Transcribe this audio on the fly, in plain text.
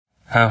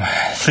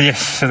So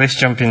let's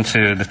jump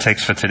into the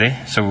text for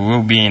today. So we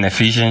will be in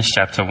Ephesians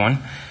chapter 1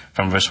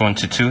 from verse 1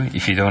 to 2.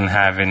 If you don't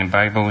have any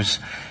Bibles,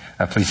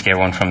 please get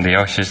one from the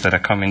ushers that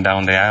are coming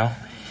down the aisle.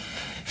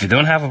 If you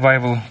don't have a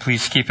Bible,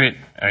 please keep it.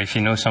 If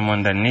you know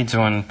someone that needs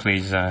one,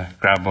 please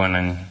grab one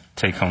and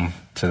take home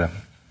to them.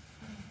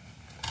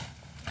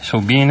 So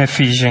we'll be in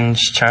Ephesians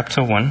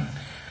chapter 1,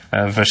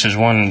 verses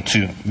 1 and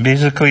 2.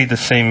 Basically the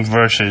same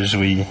verses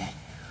we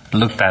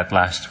looked at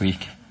last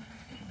week.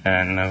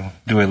 And I'll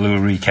do a little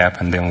recap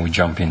and then we'll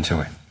jump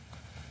into it.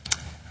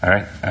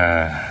 Alright.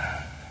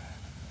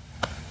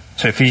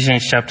 So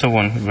Ephesians chapter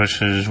 1,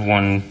 verses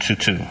 1 to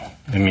 2.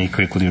 Let me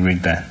quickly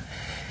read that.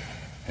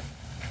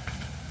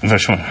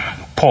 Verse 1.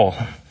 Paul,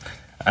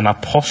 an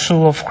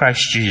apostle of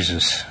Christ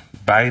Jesus,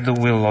 by the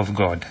will of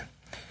God,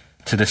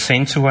 to the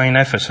saints who are in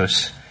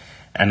Ephesus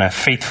and are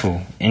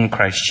faithful in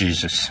Christ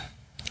Jesus.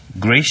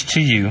 Grace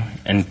to you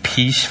and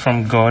peace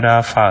from God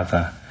our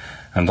Father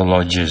and the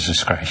Lord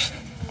Jesus Christ.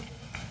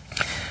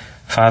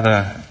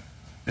 Father,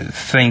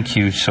 thank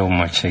you so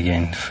much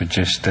again for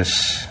just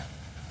this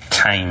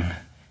time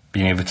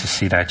being able to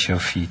sit at your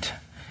feet.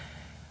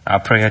 Our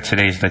prayer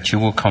today is that you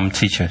will come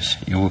teach us.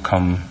 You will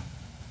come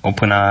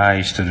open our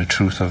eyes to the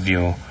truth of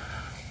your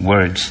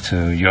words,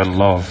 to your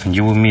love, and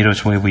you will meet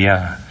us where we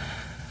are.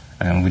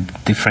 And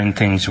with different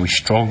things we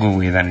struggle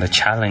with and the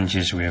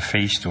challenges we are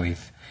faced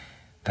with,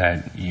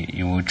 that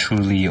you will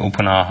truly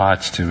open our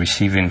hearts to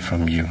receiving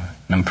from you.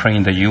 And I'm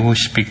praying that you will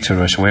speak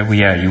to us where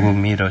we are. You will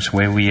meet us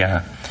where we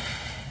are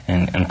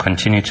and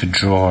continue to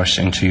draw us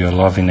into your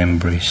loving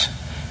embrace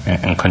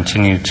and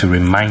continue to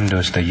remind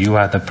us that you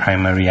are the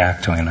primary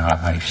actor in our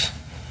lives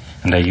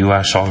and that you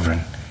are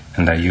sovereign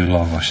and that you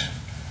love us.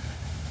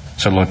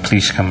 So Lord,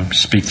 please come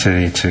speak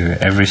today to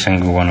every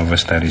single one of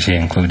us that is here,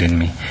 including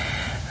me.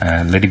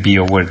 Let it be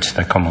your words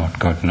that come out,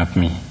 God, not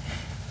me.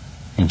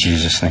 In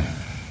Jesus' name.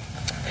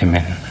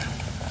 Amen.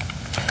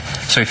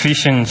 So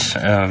Ephesians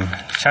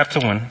chapter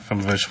 1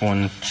 from verse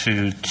 1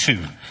 to 2.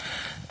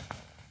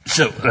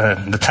 So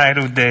the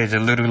title there is a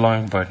little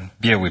long, but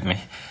bear with me.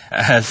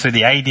 So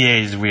the idea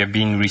is we are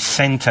being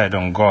recentered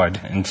on God,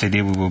 and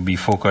today we will be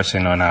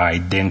focusing on our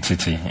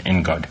identity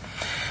in God.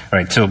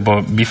 Right. So,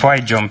 but before I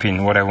jump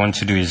in, what I want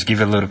to do is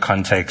give a little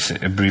context,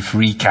 a brief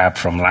recap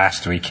from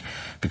last week,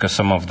 because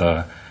some of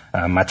the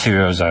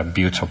materials are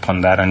built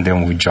upon that, and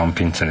then we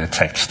jump into the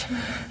text.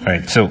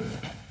 Right. So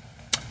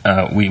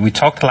we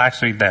talked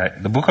last week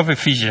that the book of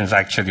Ephesians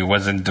actually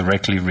wasn't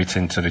directly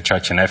written to the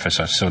church in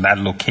Ephesus, so that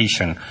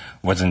location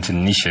wasn't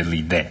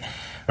initially there,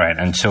 right?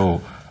 And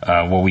so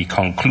what we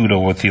conclude,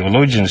 or what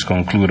theologians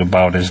conclude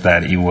about, is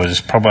that it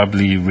was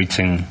probably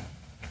written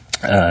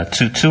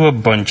to a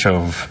bunch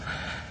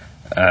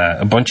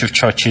of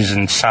churches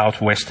in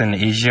southwestern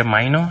Asia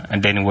Minor,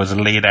 and then it was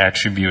later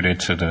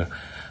attributed to the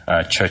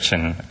church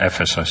in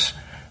Ephesus,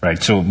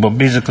 right? So, but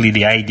basically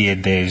the idea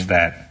there is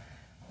that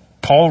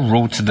Paul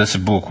wrote this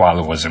book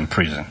while he was in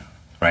prison,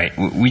 right?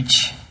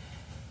 Which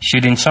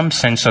should in some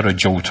sense sort of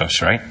jolt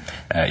us, right?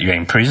 You're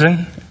in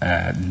prison,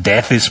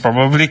 death is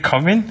probably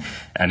coming,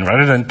 and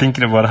rather than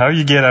thinking about how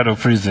you get out of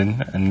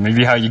prison and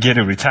maybe how you get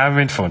a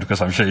retirement fund,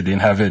 because I'm sure you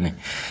didn't have any,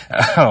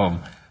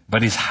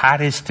 but his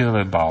heart is still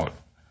about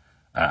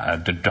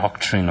the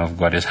doctrine of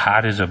God. His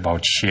heart is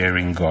about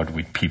sharing God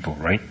with people,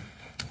 right?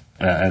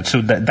 So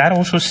that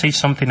also says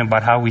something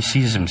about how he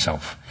sees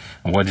himself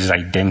and what his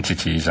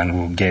identity is, and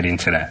we'll get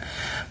into that.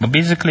 But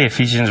basically,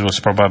 Ephesians was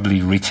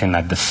probably written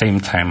at the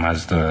same time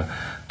as the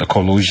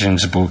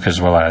Colossians book,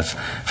 as well as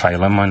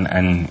Philemon,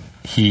 and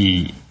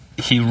he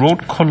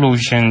wrote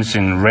Colossians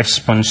in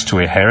response to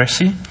a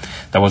heresy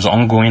that was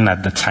ongoing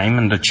at the time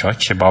in the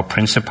church about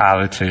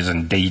principalities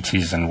and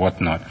deities and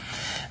whatnot.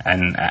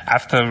 And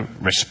after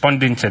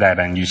responding to that,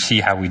 and you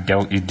see how it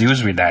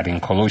deals with that in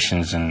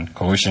Colossians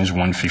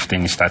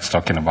 1:15, he starts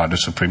talking about the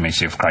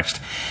supremacy of Christ.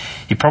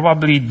 He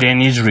probably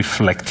then is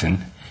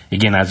reflecting,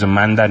 again, as a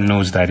man that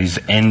knows that his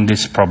end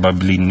is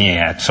probably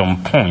near at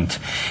some point.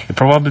 He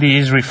probably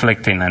is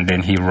reflecting, and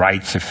then he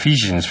writes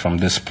Ephesians from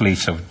this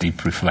place of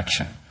deep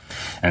reflection.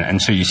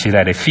 And so you see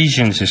that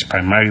Ephesians is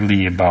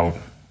primarily about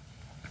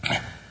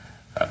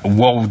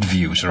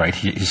worldviews, right?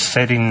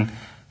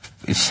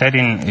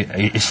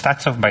 It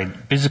starts off by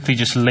basically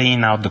just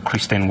laying out the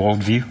Christian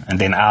worldview and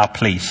then our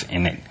place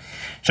in it.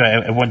 So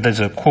there's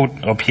a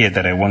quote up here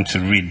that I want to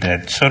read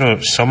that sort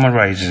of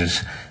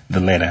summarizes the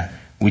letter,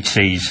 which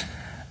says,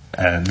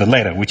 the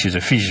letter, which is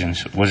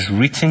Ephesians, was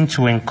written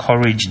to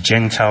encourage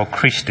Gentile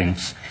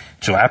Christians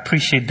to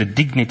appreciate the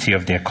dignity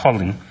of their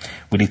calling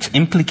with its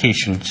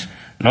implications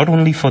not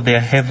only for their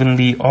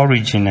heavenly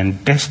origin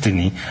and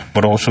destiny,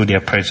 but also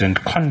their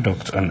present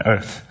conduct on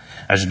earth,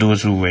 as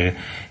those who were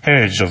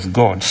heirs of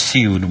God,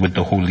 sealed with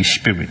the Holy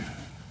Spirit.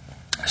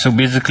 So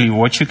basically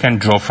what you can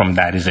draw from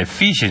that is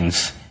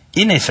Ephesians,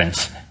 in a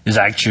sense, is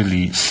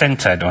actually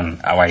centered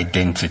on our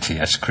identity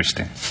as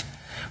Christians,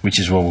 which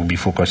is what we'll be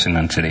focusing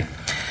on today.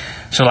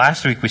 So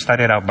last week we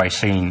started out by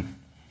saying,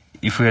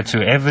 if we are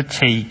to ever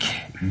take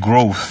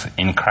growth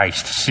in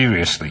Christ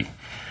seriously,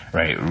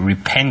 right,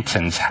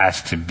 repentance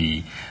has to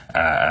be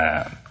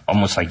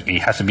almost like it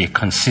has to be a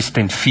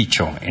consistent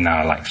feature in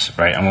our lives,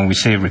 right? And when we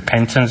say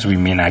repentance, we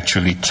mean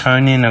actually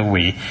turning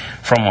away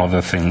from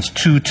other things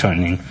to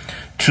turning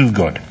to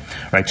God,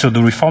 right? So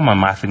the reformer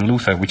Martin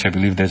Luther, which I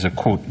believe there's a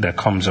quote that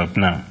comes up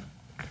now,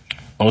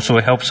 also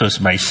helps us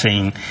by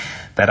saying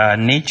that our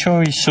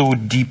nature is so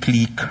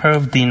deeply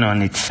curved in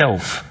on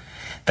itself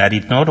that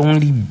it not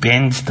only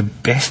bends the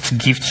best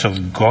gifts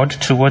of God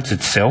towards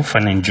itself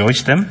and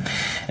enjoys them,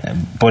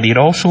 but it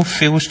also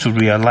fails to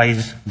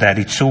realize that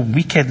it so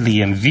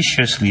wickedly and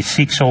viciously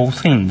seeks all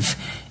things,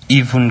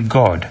 even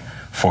God,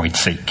 for its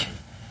sake.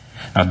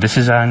 Now, this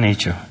is our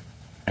nature.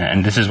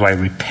 And this is why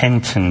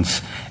repentance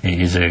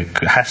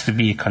has to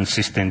be a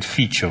consistent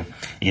feature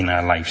in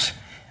our lives.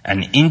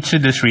 And into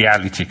this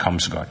reality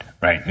comes God,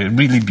 right?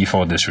 Really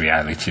before this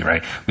reality,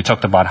 right? We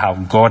talked about how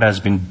God has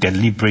been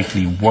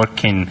deliberately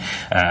working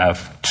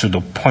to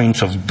the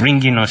point of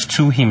bringing us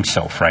to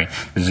himself, right?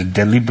 There's a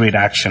deliberate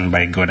action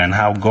by God, and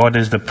how God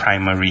is the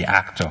primary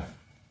actor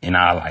in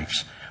our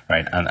lives,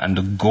 right? And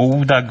the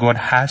goal that God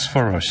has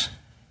for us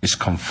is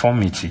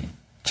conformity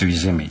to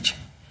his image,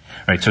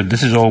 right? So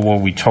this is all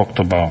what we talked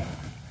about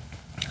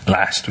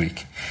last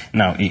week.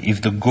 Now,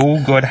 if the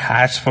goal God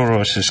has for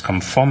us is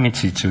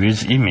conformity to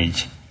his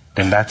image,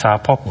 then that's our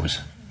purpose,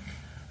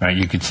 right?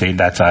 You could say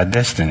that's our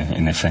destiny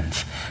in a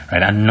sense,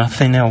 right? And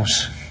nothing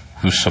else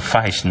will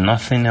suffice.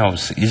 Nothing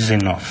else is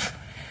enough,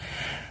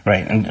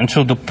 right? And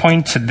so the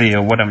point today,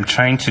 or what I'm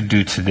trying to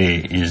do today,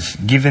 is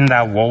given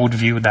that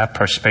worldview, that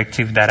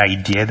perspective, that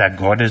idea that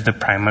God is the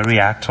primary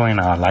actor in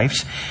our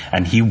lives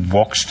and he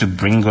works to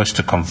bring us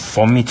to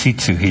conformity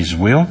to his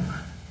will,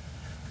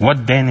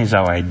 what then is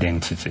our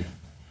identity?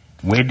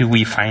 Where do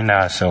we find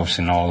ourselves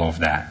in all of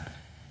that?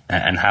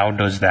 And how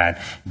does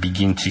that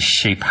begin to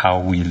shape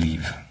how we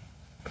live?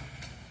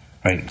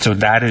 Right? So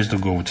that is the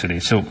goal today.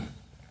 So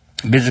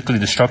basically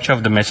the structure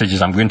of the message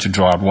is I'm going to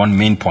draw out one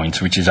main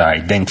point, which is our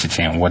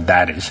identity and what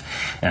that is.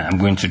 And I'm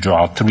going to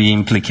draw out 3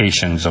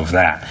 implications of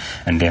that.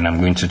 And then I'm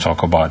going to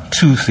talk about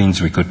 2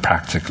 things we could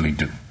practically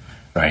do.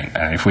 Right?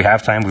 If we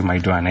have time, we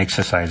might do an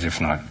exercise.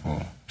 If not,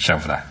 we'll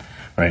shelve that.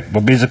 Right?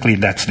 But basically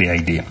that's the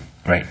idea.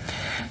 Right?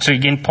 So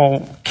again,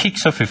 Paul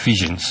kicks off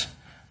Ephesians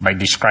by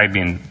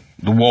describing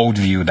the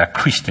worldview that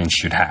Christians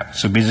should have.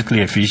 So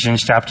basically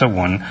Ephesians chapter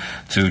 1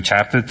 to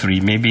chapter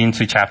 3, maybe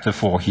into chapter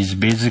 4, he's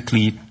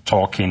basically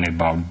talking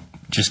about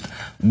just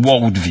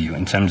worldview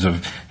in terms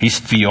of his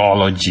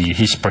theology,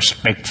 his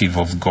perspective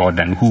of God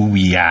and who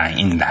we are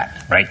in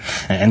that, right?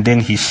 And then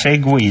he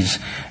segues,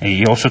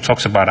 he also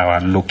talks about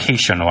our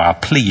location or our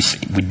place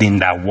within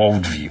that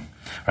worldview.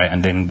 Right,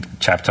 and then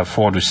chapter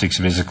 4 to 6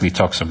 basically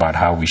talks about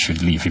how we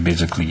should live. He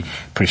basically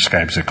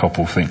prescribes a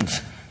couple things.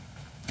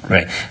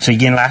 Right. So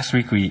again, last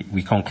week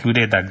we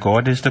concluded that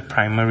God is the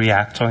primary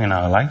actor in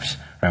our lives.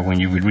 Right. When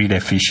you would read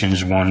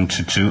Ephesians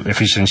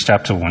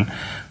chapter 1,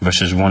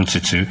 verses 1 to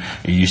 2,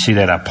 you see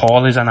that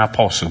Paul is an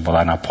apostle, but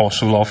an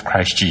apostle of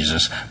Christ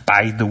Jesus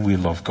by the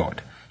will of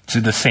God. To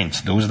the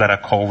saints, those that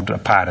are called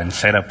apart and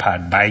set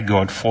apart by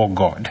God for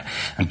God,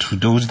 and to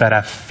those that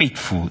are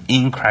faithful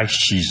in Christ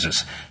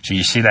Jesus. So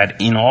you see that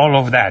in all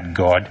of that,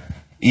 God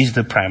is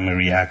the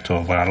primary actor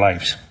of our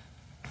lives.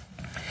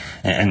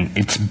 And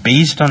it's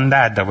based on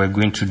that we're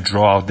going to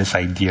draw out this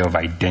idea of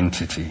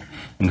identity.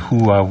 And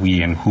who are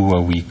we and who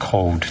are we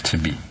called to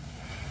be?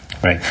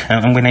 Right?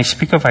 And when I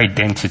speak of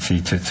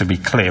identity, to be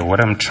clear, what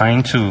I'm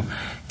trying to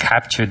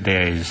capture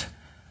there is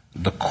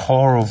the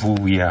core of who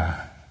we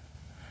are.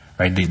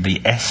 Right,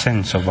 the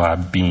essence of our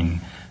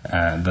being,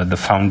 the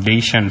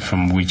foundation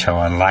from which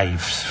our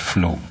lives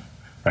flow.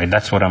 Right,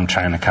 that's what I'm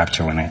trying to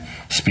capture when I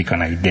speak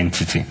on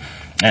identity.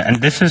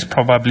 And this is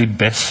probably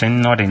best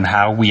seen not in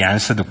how we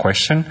answer the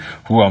question,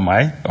 who am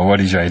I, or what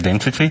is your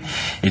identity?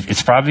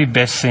 It's probably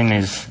best seen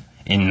is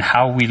in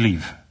how we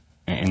live,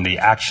 in the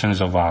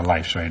actions of our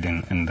lives, right,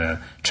 in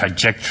the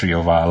trajectory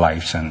of our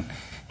lives, and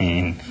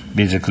in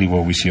basically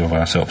what we see of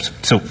ourselves.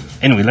 So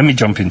anyway, let me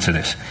jump into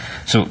this.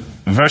 So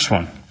verse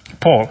 1,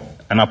 Paul,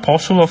 an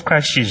apostle of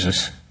Christ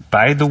Jesus,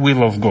 by the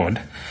will of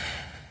God,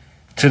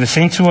 to the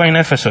saints who are in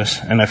Ephesus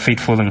and are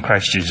faithful in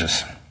Christ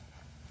Jesus.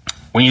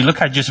 When you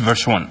look at just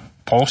verse 1,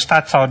 Paul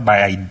starts out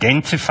by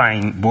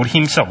identifying both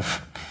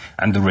himself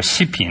and the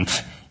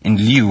recipient in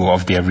view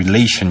of their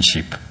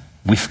relationship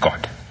with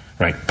God.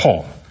 Right?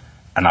 Paul,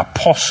 an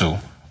apostle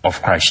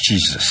of Christ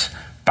Jesus,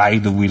 by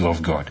the will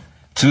of God,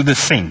 to the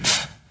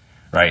saints,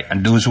 right?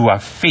 And those who are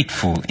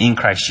faithful in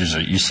Christ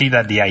Jesus. You see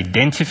that the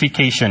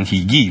identification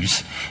he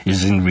gives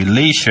is in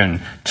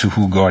relation to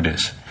who God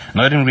is.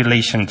 Not in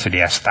relation to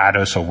their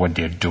status or what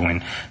they're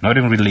doing. Not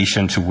in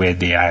relation to where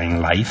they are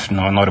in life.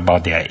 No, not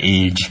about their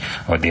age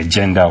or their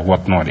gender or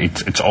whatnot.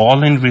 It's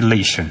all in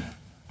relation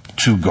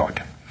to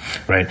God.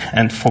 Right?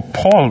 And for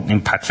Paul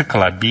in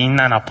particular, being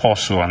an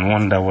apostle and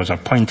one that was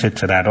appointed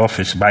to that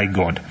office by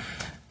God,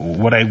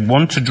 what I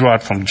want to draw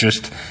out from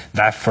just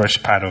that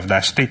first part of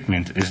that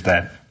statement is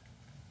that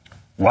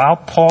while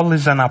Paul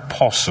is an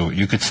apostle,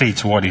 you could say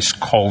it's what he's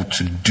called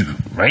to do,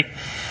 right?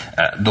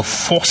 The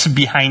force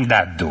behind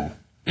that, though,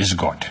 is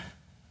God.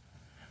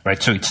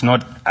 Right? So it's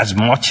not as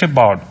much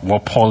about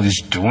what Paul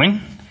is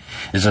doing,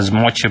 It's as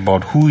much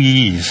about who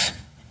he is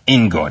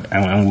in God,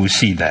 and we'll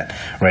see that,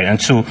 right?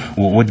 And so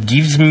what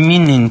gives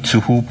meaning to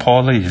who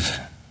Paul is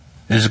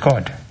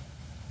God.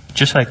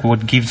 Just like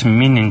what gives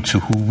meaning to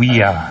who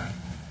we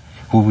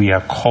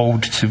are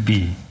called to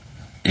be,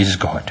 is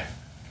God.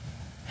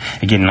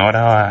 Again, not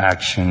our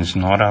actions,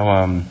 not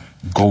our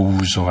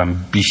goals or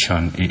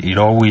ambition. It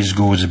always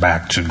goes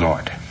back to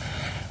God,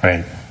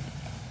 right?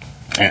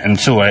 And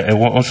so I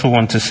also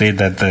want to say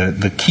that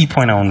the key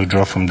point I want to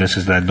draw from this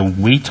is that the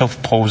weight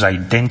of Paul's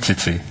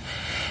identity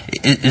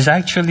is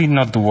actually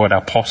not the word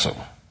apostle,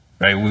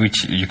 right?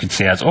 Which you could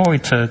say as,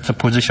 it's a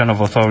position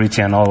of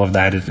authority and all of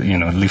that is,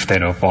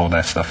 lifted up, all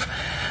that stuff.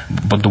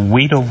 But the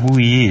weight of who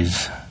he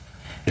is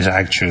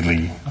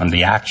actually on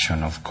the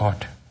action of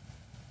God.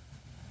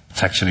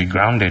 It's actually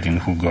grounded in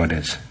who God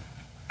is.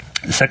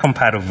 The second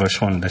part of verse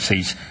 1 that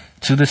says,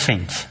 to the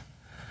saints,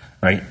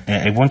 right?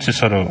 I want to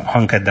sort of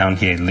hunker down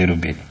here a little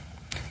bit.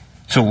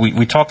 So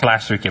we talked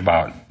last week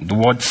about the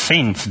word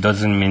saints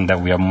doesn't mean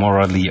that we are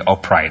morally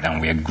upright and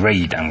we're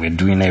great and we're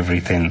doing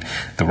everything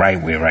the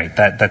right way, right?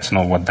 That's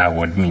not what that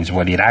word means.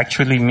 What it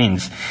actually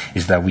means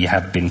is that we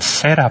have been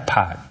set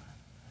apart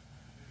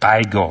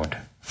by God,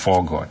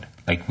 for God.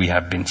 Like we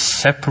have been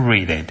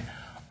separated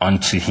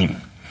unto him,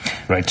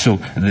 right? So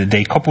there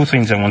are a couple of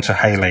things I want to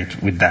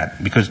highlight with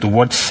that, because the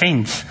word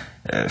saints,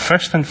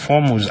 first and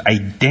foremost,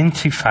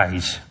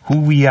 identifies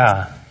who we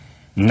are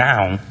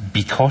now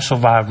because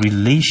of our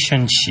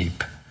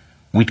relationship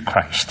with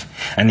Christ.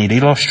 And it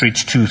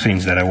illustrates two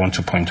things that I want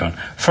to point on.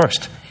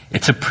 First,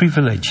 it's a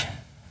privilege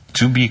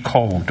to be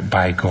called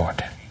by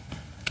God,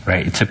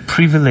 right? It's a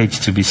privilege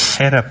to be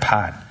set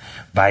apart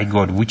by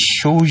God, which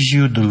shows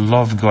you the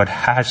love God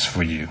has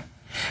for you,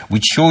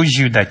 which shows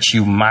you that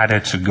you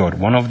matter to God.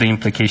 One of the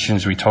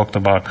implications we talked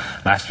about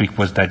last week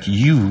was that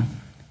you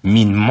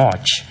mean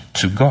much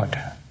to God,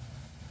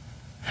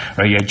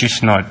 right? You're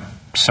just not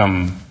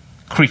some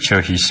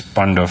creature he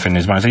spawned off in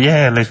his mind. So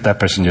let that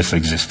person just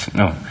exist.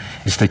 No,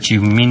 it's that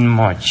you mean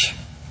much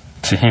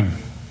to him.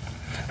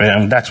 Right?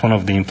 And that's one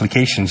of the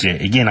implications here.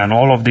 Again, and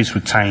all of this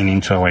would tie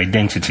into our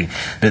identity.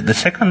 The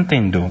second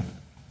thing, though,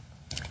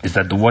 is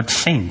that the word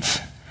saints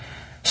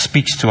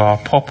speaks to our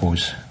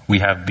purpose. We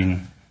have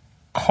been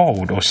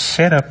called or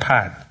set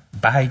apart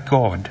by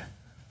God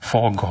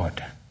for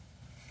God.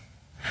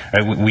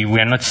 Right? We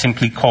are not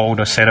simply called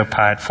or set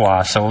apart for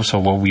ourselves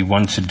or what we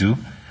want to do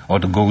or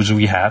the goals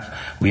we have.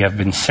 We have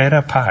been set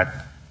apart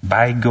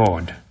by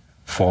God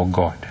for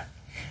God.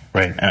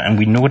 Right? And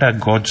we know that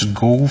God's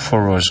goal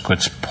for us,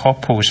 God's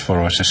purpose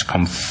for us is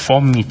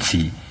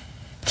conformity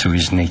to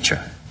his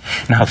nature.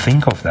 Now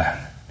think of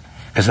that.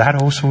 Because that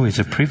also is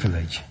a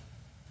privilege.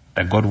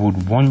 That God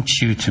would want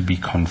you to be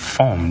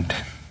conformed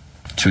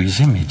to his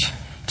image,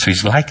 to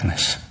his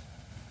likeness,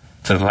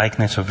 to the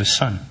likeness of his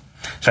son.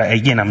 So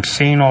again, I'm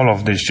saying all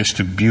of this just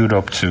to build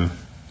up to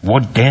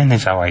what then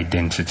is our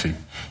identity.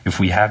 If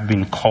we have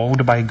been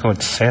called by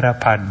God, set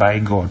apart by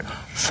God,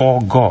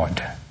 for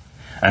God,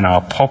 and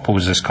our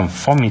purpose is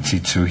conformity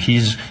to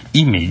his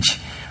image,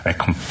 right,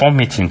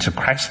 conformity to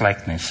Christ's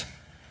likeness,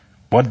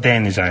 what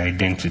then is our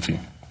identity?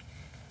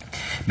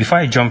 Before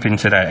I jump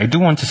into that, I do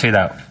want to say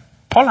that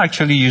Paul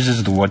actually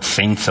uses the word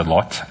saints a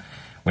lot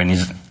when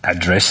he's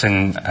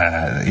addressing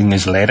in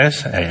his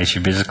letters, as she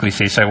basically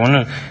says. So I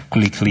want to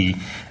quickly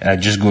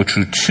just go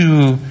through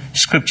two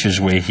scriptures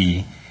where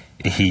he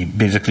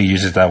basically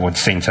uses that word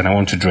saints, and I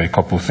want to draw a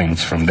couple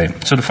things from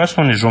them. So the first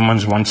one is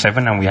Romans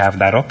 1:7, and we have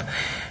that up,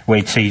 where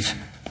it says,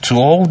 to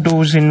all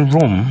those in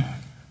Rome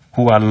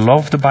who are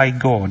loved by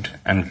God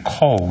and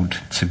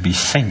called to be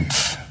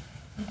saints,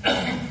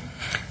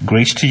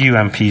 grace to you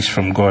and peace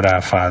from God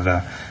our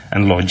Father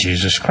and Lord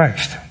Jesus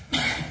Christ.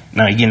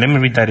 Now again, let me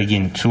read that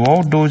again. To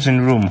all those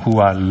in Rome who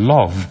are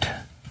loved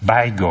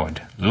by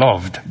God,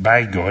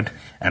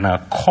 and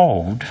are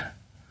called,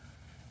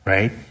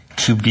 right,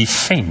 to be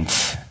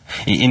saints.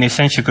 In a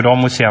sense, you could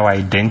almost say our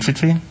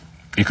identity,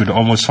 you could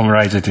almost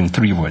summarize it in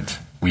 3 words.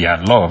 We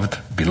are loved,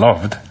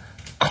 beloved,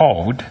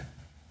 called,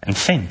 and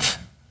saints.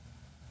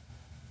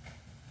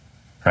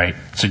 Right?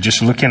 So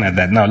just looking at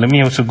that. Now, let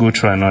me also go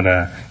through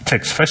another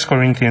text. 1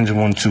 Corinthians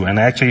 1:2, and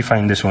I actually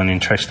find this one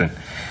interesting.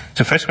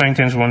 So 1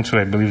 Corinthians 1:2,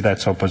 I believe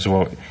that's up as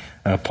well.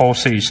 Paul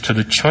says, to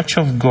the church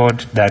of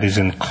God that is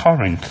in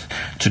Corinth,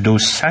 to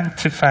those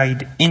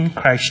sanctified in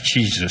Christ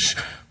Jesus,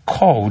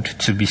 called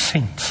to be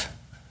saints.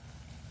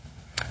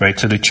 Right,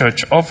 to the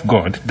church of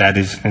God that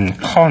is in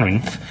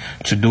Corinth,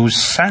 to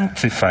those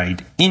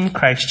sanctified in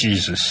Christ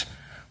Jesus,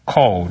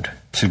 called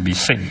to be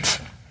saints.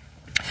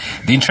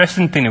 The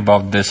interesting thing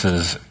about this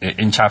is,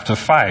 in chapter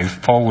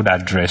 5, Paul would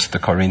address the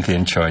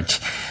Corinthian church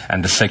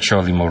and the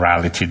sexual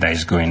immorality that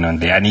is going on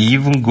there. And he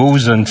even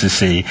goes on to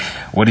say,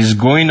 what is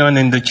going on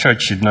in the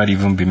church should not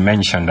even be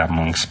mentioned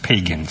amongst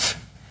pagans.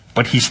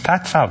 But he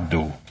starts out,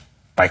 though,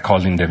 by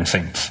calling them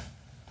saints.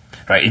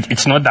 Right?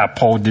 It's not that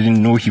Paul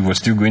didn't know he was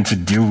still going to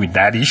deal with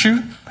that issue.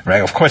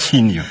 Right? Of course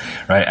he knew.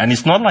 Right? And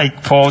it's not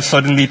like Paul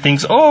suddenly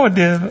thinks,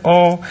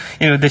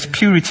 there's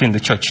purity in the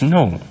church.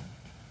 No.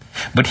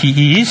 But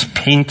he is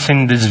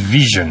painting this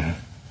vision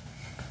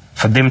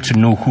for them to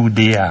know who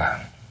they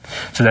are.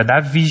 So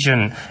that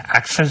vision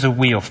acts as a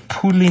way of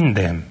pulling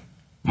them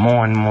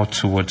more and more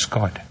towards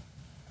God.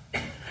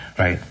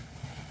 Right?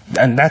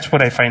 And that's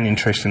what I find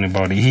interesting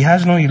about it. He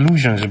has no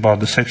illusions about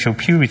the sexual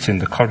purity in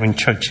the Corinth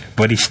church,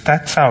 but he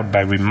starts out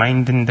by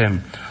reminding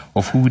them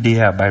of who they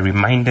are, by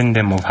reminding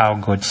them of how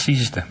God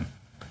sees them,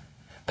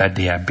 that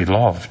they are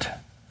beloved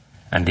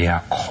and they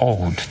are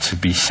called to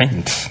be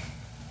saints.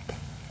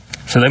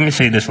 So let me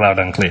say this loud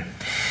and clear.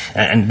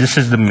 And this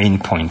is the main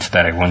point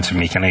that I want to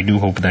make, and I do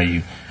hope that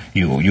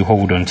you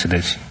hold on to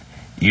this.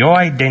 Your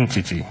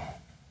identity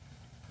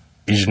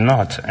is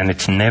not, and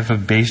it's never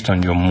based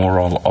on your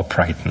moral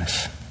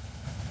uprightness.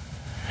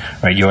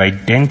 Right? Your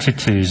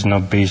identity is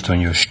not based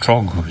on your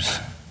struggles.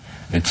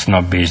 It's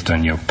not based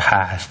on your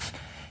past,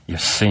 your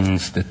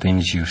sins, the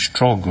things you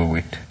struggle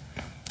with.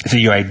 So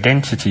your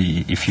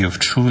identity, if you have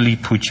truly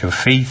put your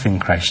faith in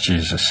Christ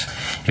Jesus,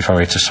 if I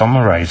were to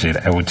summarize it,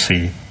 I would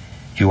say,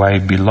 you are a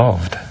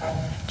beloved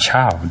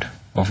child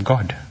of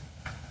God.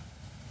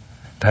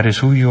 That is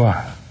who you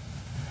are.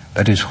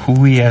 That is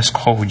who He has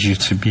called you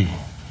to be.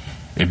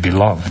 A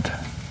beloved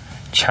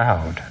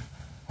child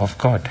of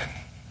God.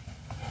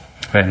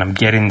 Right, and I'm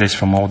getting this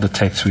from all the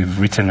texts we've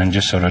written and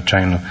just sort of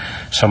trying to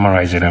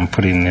summarize it and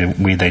put it in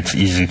a way that's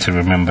easy to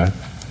remember.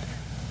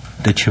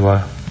 That you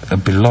are a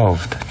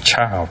beloved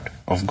child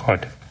of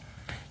God.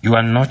 You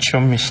are not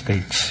your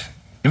mistakes.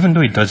 Even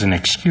though it doesn't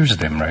excuse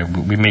them, right?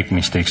 We make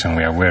mistakes and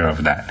we're aware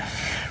of that.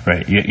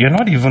 Right? You're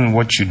not even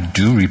what you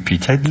do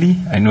repeatedly.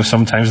 I know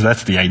sometimes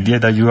that's the idea,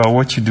 that you are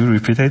what you do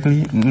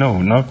repeatedly.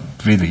 No, not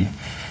really.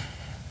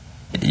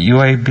 You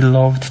are a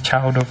beloved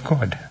child of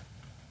God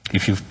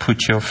if you've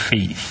put your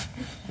faith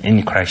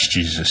in Christ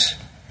Jesus.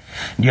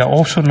 They are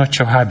also not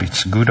your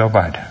habits, good or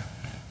bad.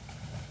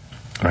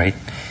 Right?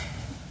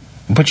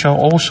 But you're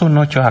also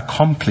not your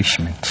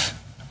accomplishments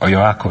or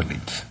your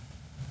accolades.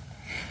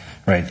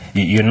 Right?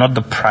 You're not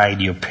the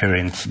pride your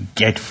parents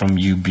get from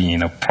you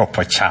being a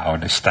proper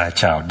child, a star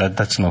child.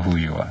 That's not who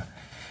you are.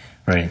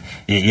 Right?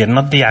 You're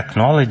not the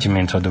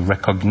acknowledgement or the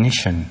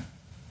recognition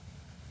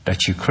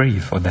that you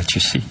crave or that you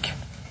seek.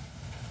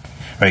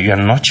 Right? You're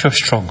not your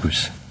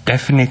struggles.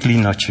 Definitely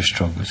not your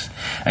struggles.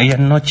 And you're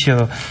not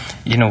your,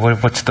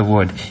 what's the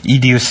word?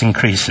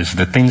 Idiosyncrasies.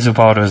 The things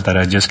about us that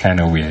are just kind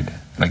of weird.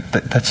 Like,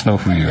 that's not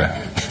who you are.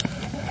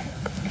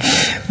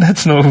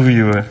 That's not who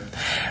you are.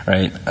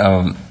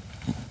 Right?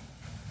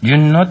 You're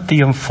not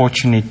the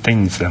unfortunate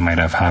things that might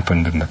have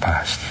happened in the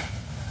past.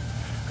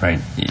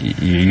 Right?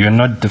 You're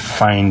not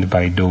defined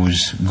by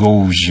those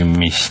goals you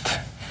missed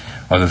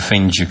or the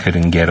things you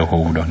couldn't get a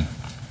hold on.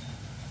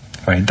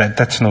 Right?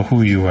 That's not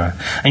who you are.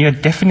 And you're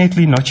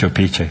definitely not your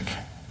paycheck.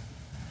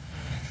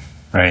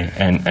 Right?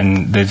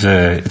 And it's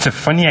a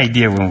funny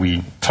idea when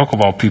we talk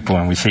about people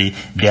and we say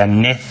their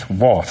net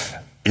worth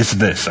is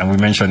this, and we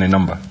mention a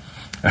number.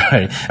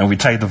 Right? And we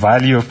tie the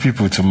value of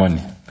people to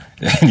money.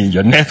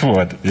 Your net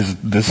worth is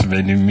this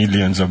many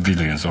millions or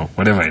billions or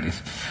whatever it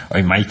is. Or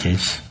in my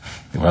case,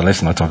 well,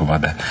 let's not talk about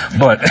that.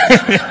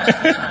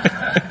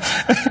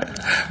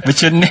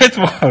 But your net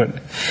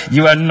worth,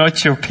 you are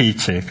not your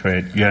paycheck,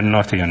 right? You are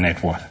not your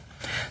net worth.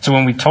 So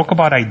when we talk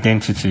about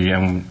identity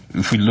and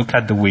if we look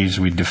at the ways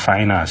we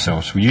define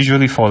ourselves, we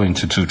usually fall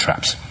into two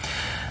traps.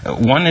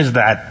 One is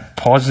that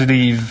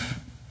positive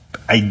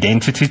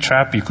identity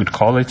trap, you could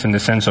call it, in the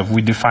sense of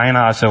we define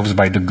ourselves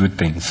by the good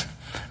things.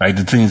 Right,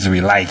 the things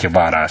we like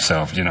about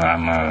ourselves.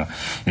 I'm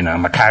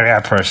a career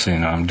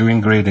person. I'm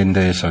doing great in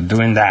this or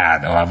doing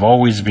that, or I've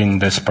always been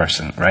this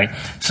person. Right,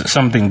 so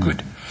something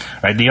good.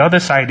 Right. The other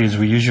side is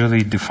we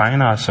usually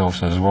define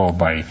ourselves as well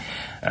by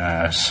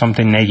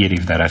something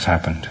negative that has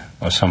happened,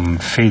 or some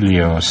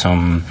failure, or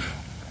the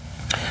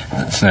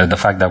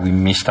fact that we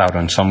missed out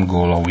on some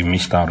goal or we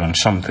missed out on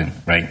something.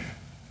 Right.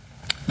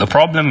 The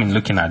problem in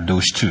looking at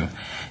those two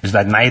is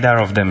that neither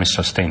of them is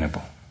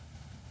sustainable.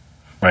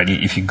 Right?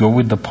 If you go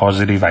with the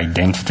positive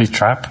identity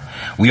trap,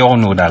 we all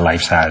know that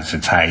life has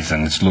its highs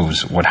and its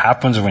lows. What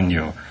happens when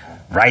you're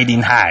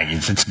riding high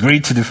is it's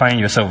great to define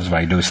yourselves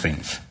by those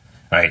things.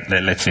 Right?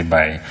 Let's say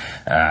by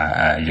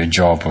your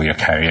job or your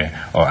career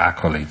or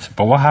accolades.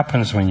 But what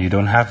happens when you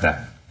don't have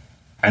that?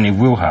 And it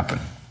will happen.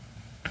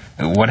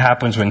 What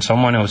happens when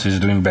someone else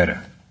is doing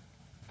better?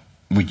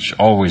 Which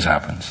always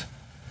happens.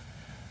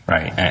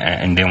 Right?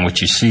 And then what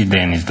you see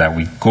then is that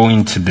we go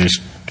into this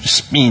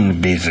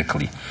spin,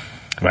 basically.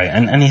 Right,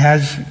 and it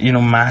has,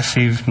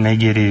 massive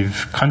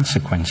negative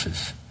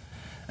consequences.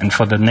 And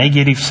for the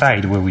negative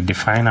side, where we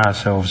define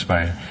ourselves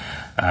by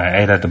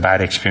either the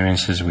bad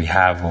experiences we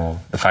have or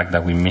the fact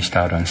that we missed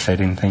out on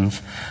certain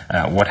things,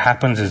 what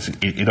happens is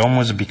it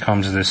almost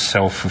becomes this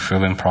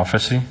self-fulfilling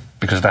prophecy,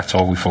 because that's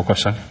all we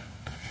focus on.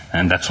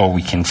 And that's all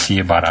we can see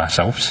about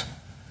ourselves.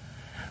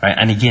 Right,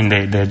 and again,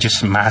 there are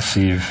just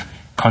massive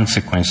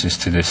consequences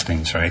to these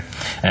things, right?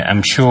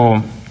 I'm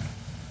sure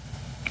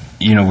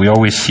we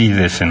always see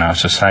this in our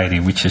society,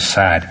 which is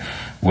sad,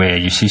 where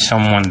you see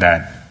someone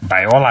that,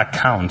 by all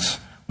accounts,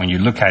 when you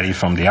look at it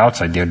from the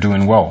outside, they're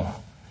doing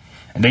well.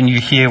 And then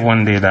you hear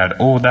one day that,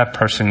 that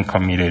person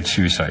committed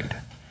suicide.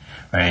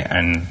 Right?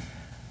 And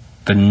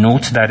the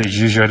note that is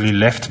usually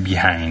left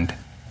behind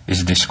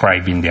is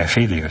describing their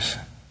failures.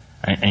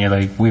 And you're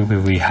like,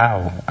 wait,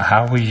 how?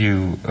 How are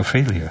you a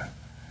failure?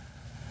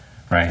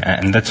 Right?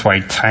 And that's why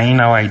tying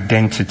our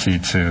identity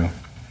to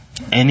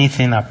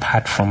anything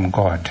apart from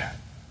God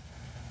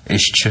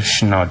is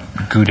just not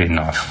good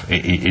enough.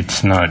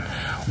 It's not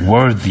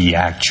worthy,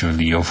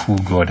 actually, of who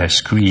God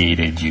has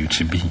created you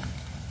to be.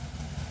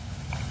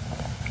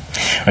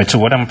 Right, so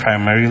what I'm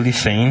primarily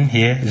saying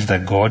here is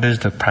that God is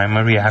the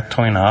primary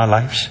actor in our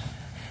lives.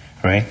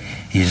 Right?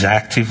 He's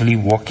actively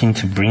working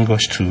to bring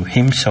us to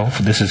Himself.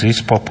 This is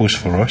His purpose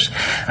for us.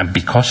 And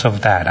because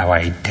of that, our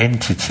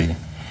identity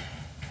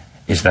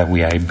is that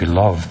we are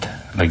beloved.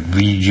 Like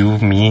we, you,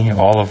 me,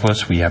 all of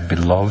us, we are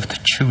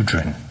beloved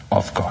children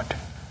of God.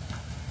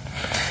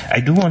 I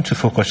do want to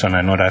focus on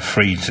another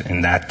phrase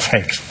in that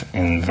text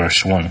in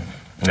verse 1.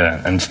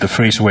 And it's the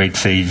phrase where it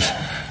says,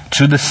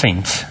 to the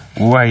saints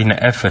who are in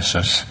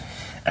Ephesus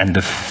and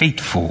the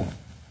faithful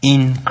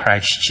in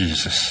Christ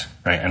Jesus.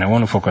 Right? And I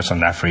want to focus on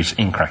that phrase,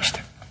 in Christ.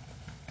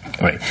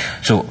 Right.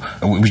 So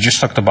we just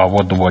talked about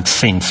what the word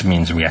saints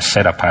means. We are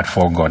set apart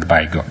for God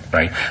by God.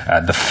 Right.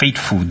 The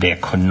faithful there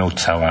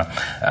connotes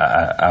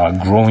our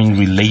growing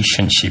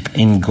relationship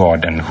in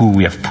God and who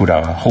we have put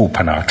our hope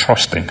and our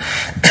trust in.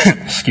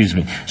 Excuse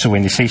me. So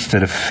when it says to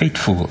the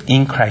faithful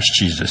in Christ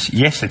Jesus,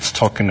 yes, it's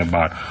talking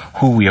about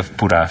who we have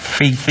put our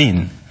faith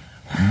in,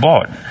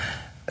 but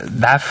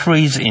that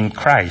phrase in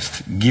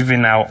Christ,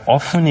 given how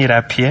often it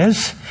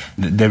appears,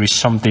 there is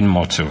something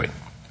more to it.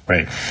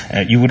 Right?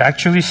 You would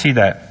actually see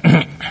that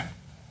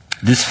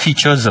this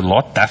features a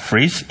lot, that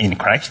phrase, in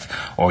Christ,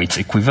 or its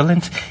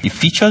equivalent. It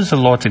features a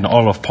lot in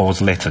all of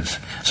Paul's letters.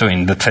 So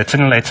in the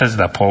 13 letters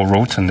that Paul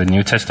wrote in the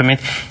New Testament,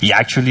 he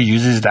actually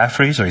uses that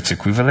phrase, or its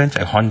equivalent,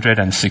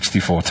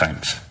 164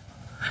 times.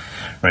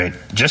 Right?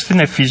 Just in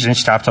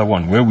Ephesians chapter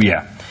 1, where we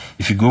are,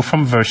 if you go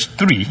from verse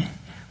 3,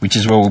 which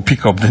is where we'll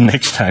pick up the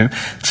next time,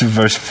 to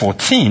verse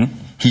 14,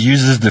 he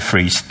uses the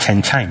phrase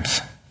 10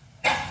 times.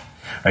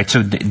 Right,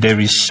 so there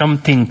is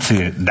something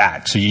to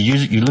that. So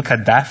you look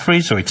at that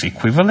phrase or its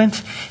equivalent,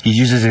 he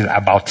uses it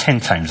about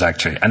 10 times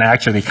actually. And I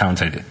actually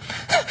counted it.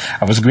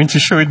 I was going to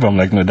show it, but I'm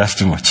like, no, that's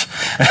too much.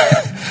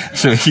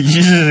 So he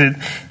uses it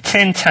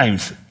 10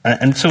 times.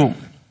 And so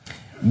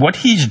what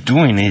he's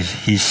doing is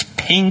he's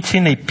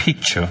painting a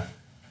picture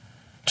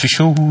to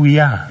show who we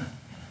are,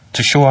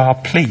 to show our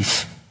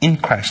place in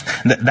Christ.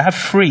 That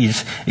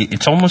phrase,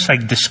 it's almost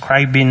like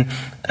describing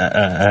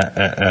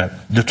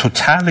the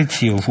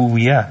totality of who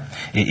we are.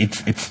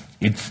 It's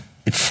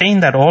saying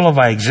that all of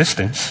our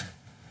existence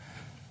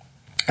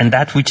and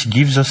that which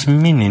gives us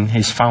meaning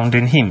is found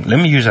in Him.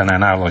 Let me use an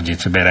analogy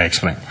to better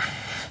explain.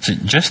 So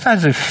just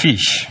as a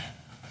fish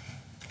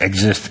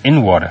exists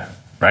in water,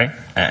 right,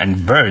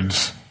 and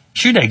birds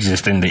should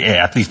exist in the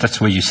air, at least that's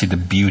where you see the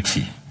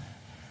beauty,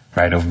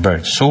 right, of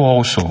birds. So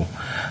also,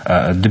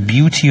 the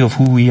beauty of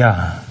who we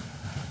are.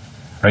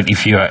 Right,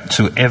 if you are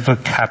to ever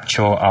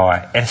capture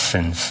our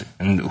essence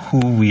and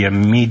who we are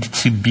made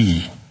to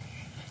be,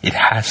 it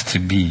has to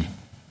be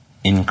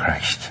in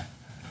Christ.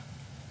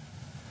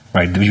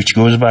 Right, which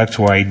goes back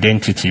to our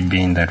identity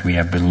being that we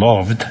are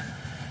beloved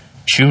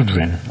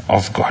children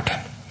of God.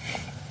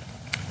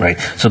 Right,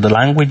 so the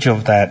language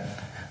of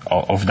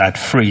that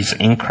phrase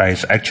in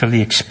Christ actually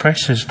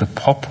expresses the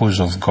purpose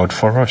of God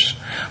for us.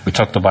 We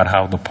talked about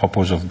how the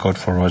purpose of God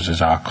for us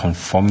is our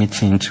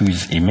conformity into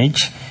His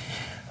image.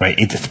 Right?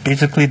 It's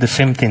basically the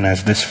same thing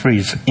as this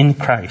phrase, in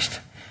Christ.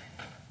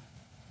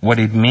 What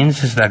it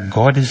means is that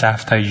God is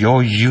after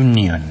your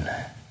union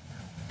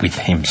with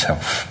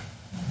Himself.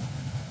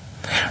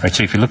 Right?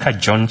 So if you look at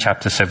John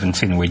chapter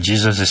 17, where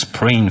Jesus is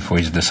praying for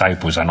His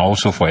disciples and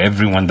also for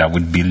everyone that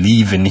would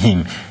believe in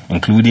Him,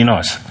 including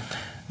us,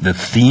 the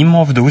theme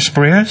of those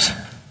prayers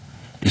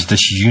is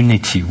this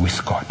unity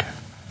with God.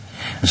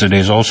 And so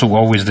there's also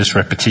always this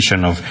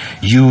repetition of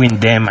you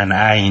in them and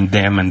I in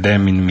them and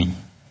them in me.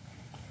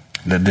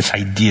 That this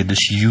idea,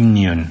 this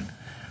union,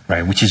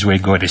 right, which is where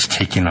God is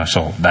taking us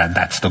all.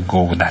 That's the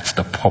goal, that's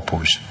the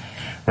purpose,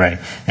 right?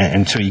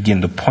 And so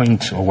again, the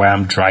point or where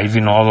I'm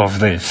driving all of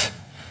this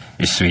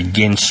is to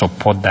again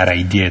support that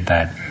idea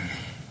that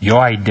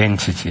your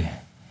identity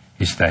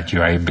is that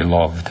you are a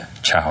beloved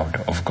child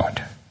of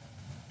God.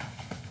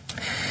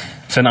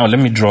 So now let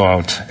me draw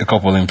out a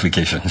couple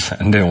implications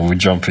and then we'll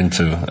jump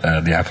into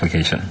the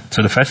application.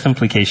 So the first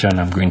implication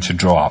I'm going to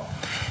draw out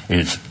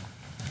is,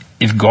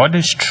 if God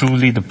is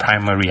truly the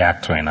primary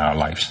actor in our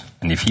lives,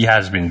 and if He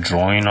has been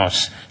drawing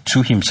us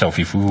to Himself,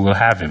 if we will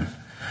have Him,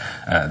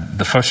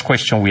 the first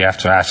question we have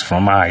to ask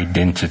from our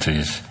identity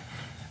is,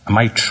 am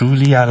I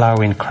truly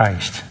allowing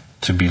Christ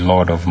to be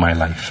Lord of my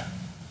life?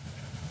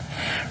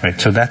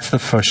 Right, so that's the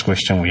first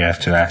question we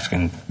have to ask,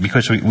 and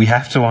because we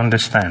have to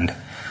understand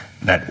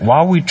that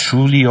while we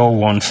truly all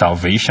want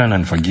salvation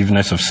and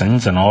forgiveness of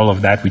sins and all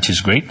of that, which is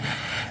great,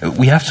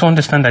 we have to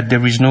understand that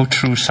there is no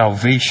true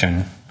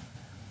salvation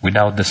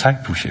without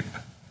discipleship.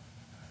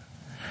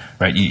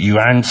 Right? You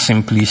aren't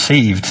simply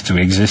saved to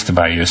exist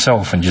by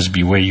yourself and just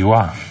be where you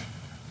are.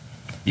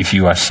 If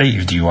you are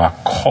saved, you are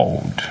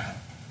called.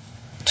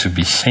 to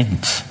be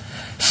saints,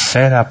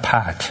 set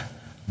apart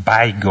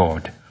by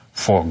God,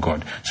 for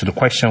God. So the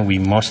question we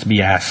must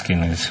be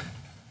asking is,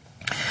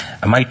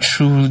 am I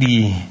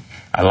truly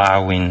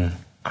allowing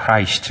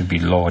Christ to be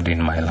Lord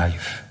in my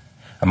life?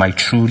 Am I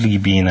truly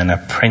being an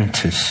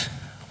apprentice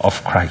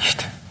of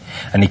Christ?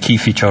 And the key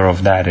feature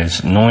of that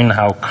is knowing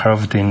how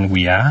curved in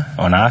we are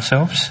on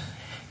ourselves.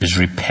 Is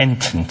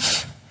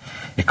repentance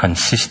a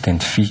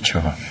consistent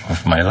feature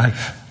of my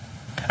life?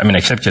 I mean,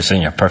 except you're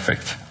saying you're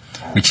perfect.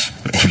 Which,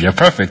 if you're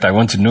perfect, I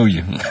want to know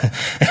you.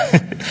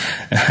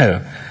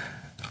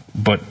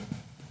 But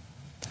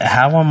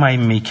how am I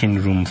making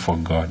room for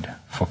God,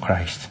 for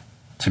Christ,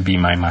 to be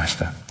my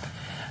master?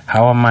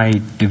 How am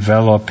I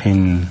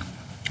developing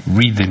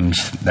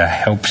rhythms that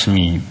helps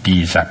me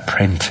be his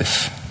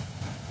apprentice?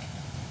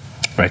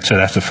 Right, so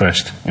that's the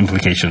first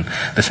implication.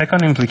 The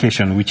second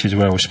implication, which is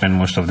where we'll spend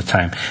most of the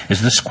time,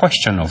 is this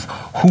question of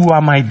who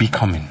am I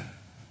becoming?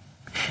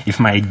 If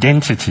my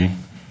identity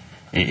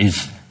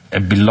is a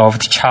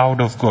beloved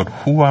child of God,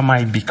 who am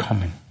I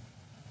becoming?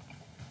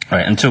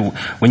 Right, and so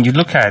when you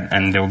look at,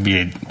 and there will be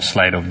a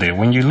slide up there,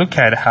 when you look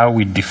at how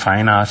we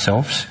define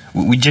ourselves,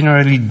 we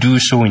generally do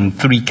so in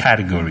three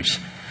categories.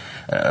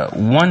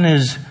 One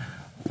is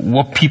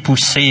what people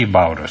say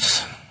about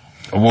us,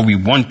 or what we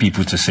want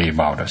people to say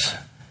about us.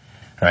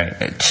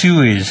 Right.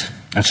 Two is,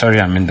 I'm sorry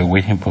I'm in the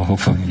way, but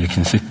hopefully you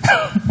can see.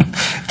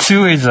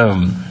 Two is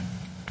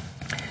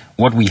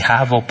what we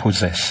have or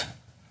possess.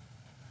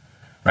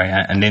 Right.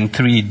 And then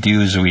three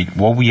deals with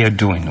what we are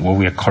doing, what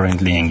we are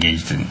currently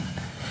engaged in.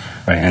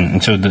 Right.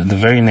 And so the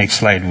very next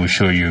slide will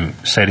show you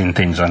certain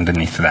things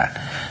underneath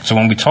that. So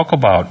when we talk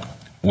about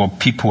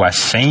what people are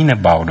saying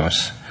about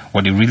us,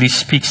 what it really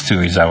speaks to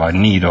is our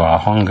need or our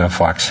hunger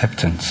for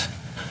acceptance.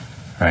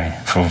 Right.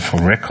 For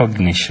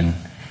recognition.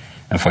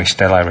 And for a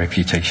stellar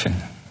reputation.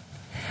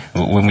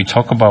 When we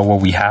talk about what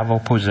we have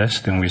or possess,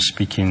 then we're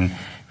speaking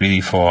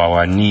really for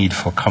our need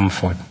for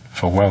comfort,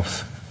 for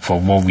wealth, for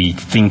what we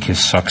think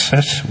is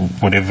success,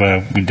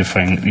 whatever we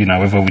define,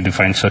 however we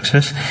define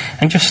success,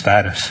 and just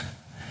status.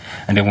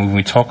 And then when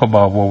we talk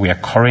about what we are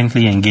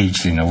currently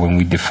engaged in, or when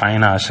we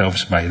define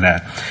ourselves by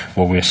that,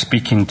 what we're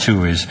speaking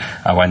to is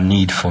our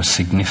need for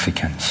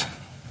significance.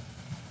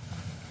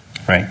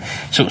 Right?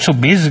 So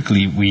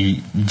basically,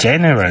 we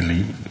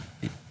generally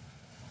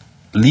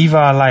live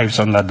our lives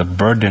under the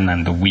burden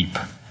and the whip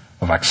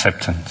of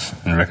acceptance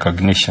and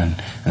recognition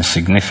and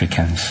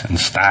significance and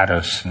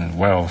status and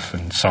wealth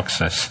and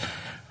success,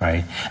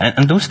 right?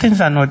 And those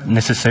things are not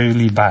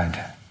necessarily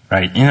bad,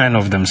 right? In and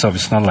of themselves,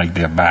 it's not like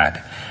they're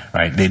bad,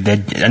 right?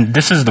 And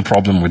this is the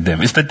problem with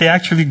them, is that they're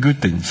actually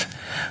good things.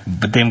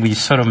 But then we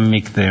sort of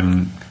make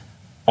them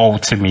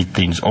ultimate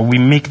things, or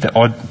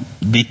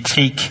they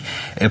take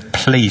a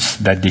place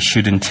that they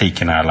shouldn't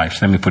take in our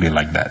lives. Let me put it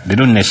like that. They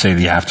don't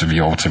necessarily have to be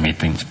ultimate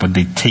things, but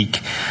they take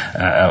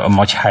a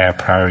much higher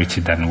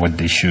priority than what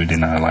they should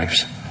in our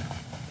lives.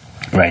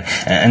 Right?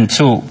 And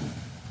so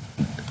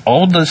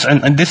all this,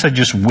 and these are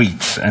just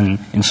weights, and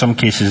in some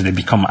cases they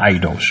become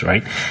idols,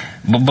 right?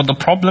 But the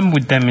problem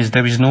with them is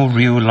there is no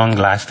real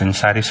long-lasting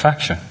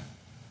satisfaction.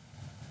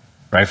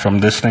 Right, from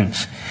these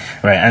things.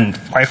 Right, and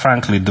quite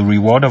frankly, the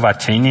reward of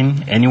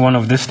attaining any one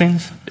of these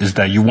things is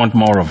that you want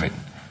more of it.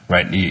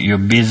 Right, you're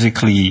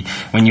basically,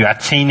 when you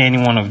attain any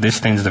one of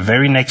these things, the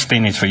very next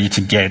thing is for you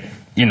to get,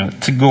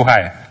 to go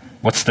higher.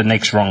 What's the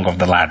next rung of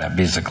the ladder,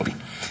 basically,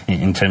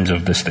 in terms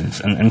of these things.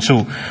 And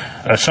so,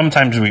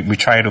 sometimes we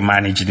try to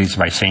manage this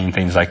by saying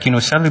things like,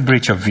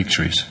 celebrate your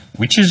victories,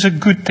 which is a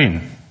good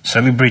thing.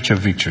 Celebrate your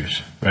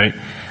victories, right?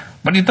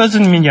 But it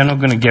doesn't mean you're not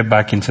going to get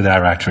back into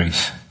that rat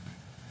race.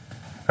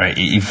 Right?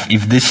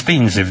 If these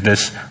things, if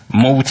this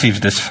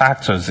motive, these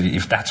factors,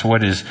 if that's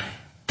what is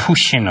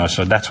pushing us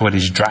or that's what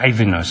is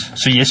driving us.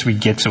 So yes, we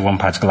get to one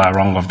particular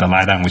rung of the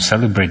ladder and we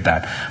celebrate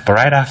that. But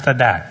right after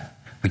that,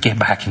 we get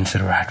back into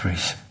the rat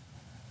race.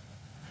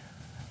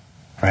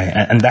 Right?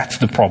 And that's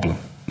the problem.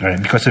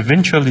 Right? Because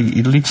eventually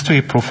it leads to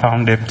a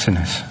profound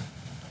emptiness.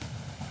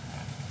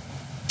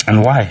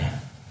 And why?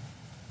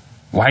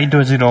 Why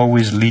does it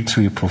always lead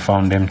to a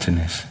profound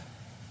emptiness?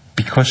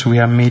 Because we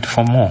are made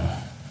for more.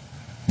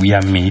 We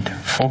are made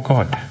for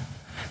God.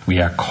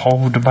 We are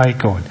called by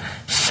God,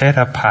 set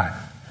apart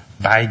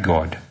by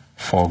God,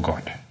 for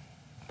God.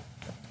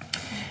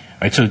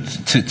 Right, so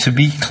to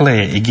be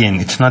clear,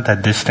 again, it's not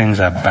that these things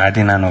are bad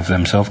in and of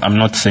themselves. I'm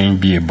not saying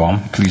be a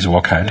bum. Please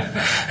work hard.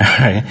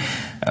 Right?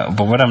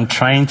 But what I'm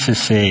trying to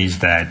say is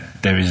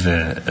that there is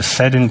a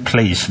certain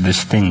place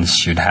these things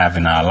should have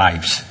in our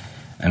lives.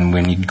 And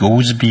when it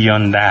goes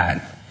beyond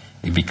that,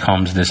 it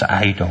becomes these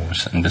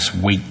idols and this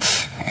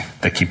weights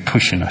that keep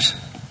pushing us.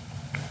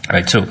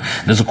 Right, so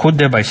there's a quote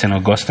there by St.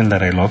 Augustine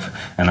that I love,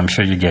 and I'm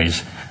sure you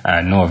guys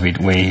know of it,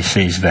 where he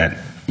says that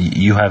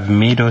you have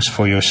made us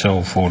for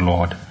yourself, O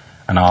Lord,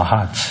 and our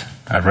hearts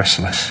are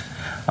restless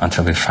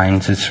until it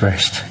finds its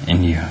rest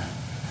in you.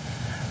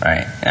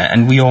 Right,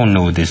 and we all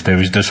know this.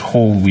 There is this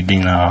hole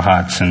within our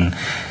hearts, and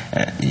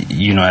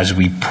as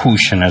we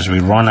push and as we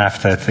run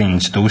after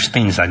things, those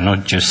things are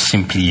not just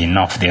simply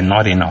enough. They're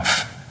not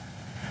enough.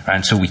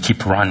 And so we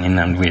keep running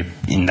and we're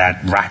in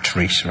that rat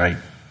race, right?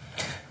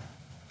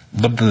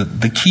 But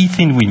the key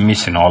thing we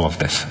miss in all of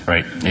this,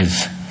 right,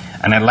 is,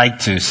 and I like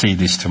to say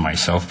this to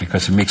myself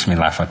because it makes me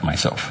laugh at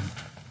myself.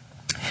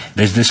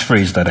 There's this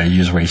phrase that I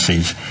use where it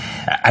says,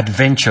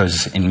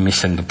 adventures in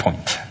missing the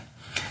point.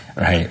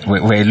 Right?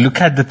 Where I look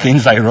at the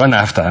things I run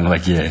after, I'm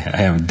like, yeah,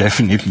 I am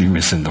definitely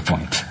missing the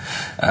point.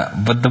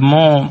 But the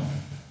more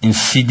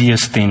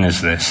insidious thing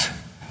is this.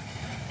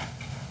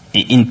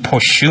 In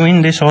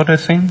pursuing these other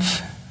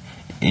things,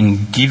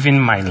 in giving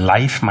my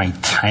life, my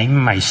time,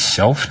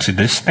 myself to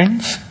these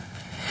things,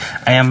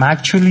 I am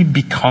actually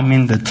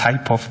becoming the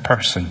type of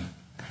person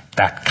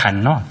that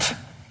cannot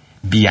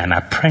be an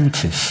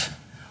apprentice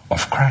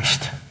of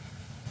Christ.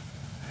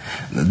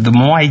 The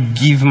more I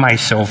give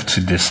myself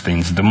to these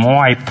things, the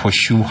more I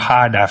pursue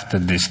hard after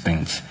these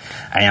things,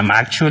 I am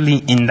actually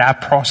in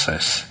that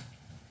process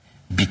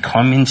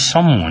becoming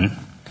someone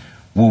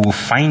who will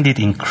find it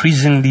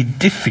increasingly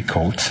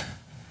difficult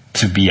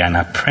to be an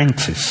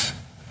apprentice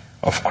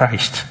of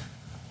Christ.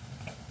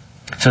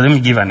 So let me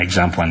give an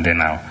example and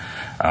then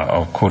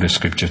I'll quote a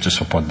scripture to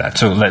support that.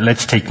 So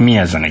let's take me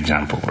as an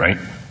example, right?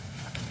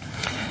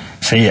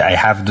 Say I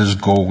have this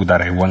goal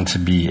that I want to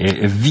be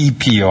a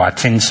VP or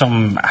attain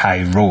some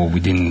high role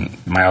within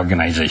my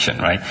organization,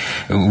 right?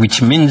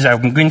 Which means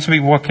I'm going to be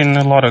working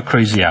a lot of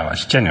crazy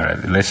hours,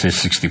 generally. Let's say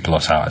 60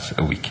 plus hours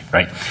a week,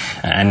 right?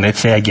 And let's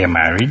say I get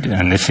married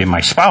and let's say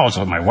my spouse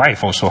or my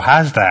wife also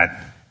has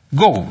that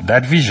goal,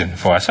 that vision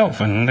for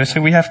herself. And let's say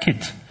we have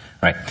kids.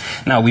 Right.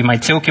 Now we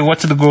might say, okay,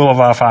 what's the goal of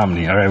our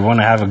family? All right, we want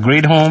to have a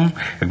great home,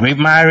 a great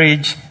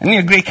marriage,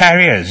 and great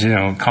careers,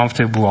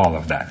 comfortable, all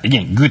of that.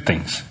 Again, good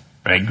things,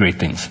 right? Great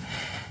things.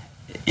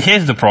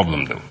 Here's the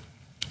problem though.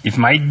 If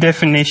my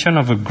definition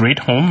of a great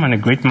home and a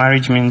great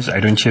marriage means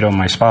I don't cheat on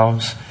my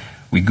spouse,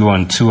 we go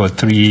on 2 or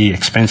 3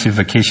 expensive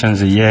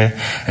vacations a year,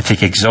 I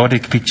take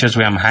exotic pictures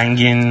where I'm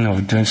hanging or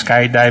doing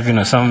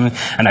skydiving or something,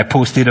 and I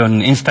post it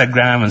on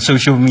Instagram and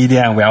social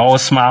media, and we're all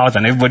smiles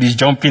and everybody's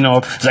jumping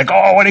up. It's like,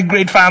 oh, what a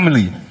great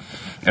family.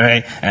 All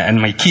right?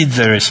 And my kids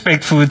are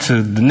respectful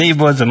to the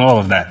neighbors and all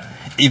of that.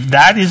 If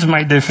that is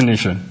my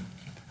definition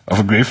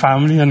of a great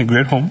family and a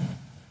great home,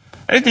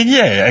 I think,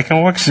 yeah, I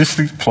can work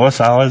 60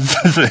 plus hours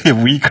a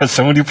week or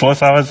 70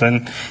 plus hours,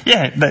 and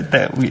yeah,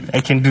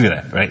 I can do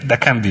that, right? That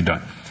can be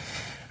done.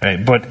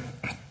 Right, but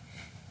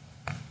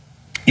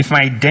if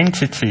my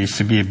identity is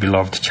to be a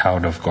beloved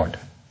child of God,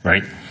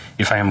 right?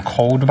 If I am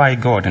called by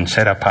God and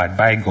set apart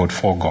by God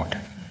for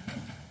God,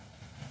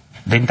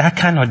 then that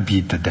cannot be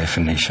the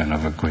definition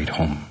of a great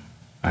home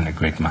and a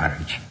great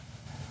marriage.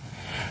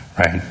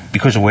 Right?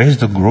 Because where's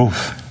the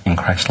growth in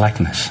Christ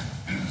likeness?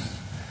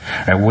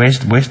 Right? Where's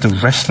the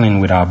wrestling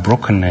with our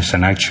brokenness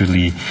and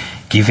actually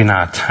giving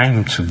our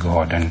time to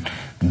God and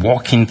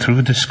walking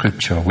through the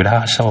scripture with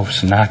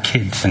ourselves and our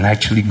kids and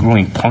actually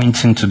growing,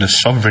 pointing to the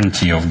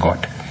sovereignty of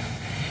God.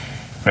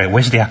 Right?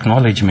 Where's the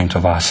acknowledgement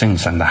of our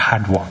sins and the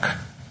hard work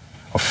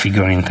of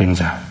figuring things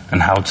out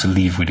and how to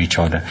live with each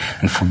other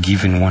and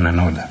forgiving one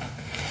another?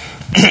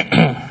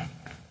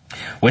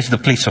 Where's the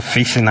place of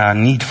facing our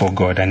need for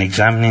God and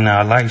examining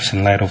our lives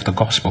in light of the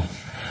gospel?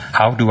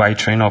 How do I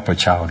train up a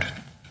child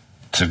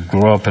to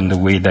grow up in the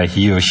way that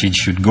he or she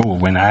should go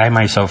when I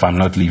myself am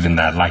not living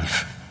that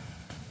life?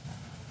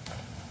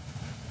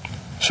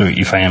 So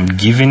if I am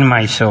giving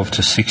myself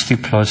to 60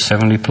 plus,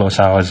 70 plus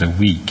hours a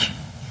week,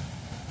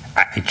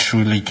 I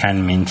truly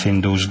can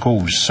maintain those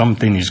goals.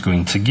 Something is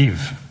going to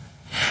give.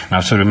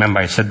 Now, so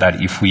remember I said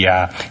that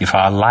if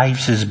our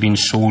lives has been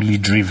solely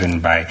driven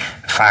by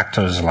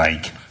factors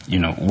like,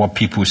 what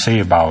people say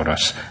about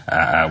us,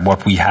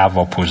 what we have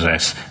or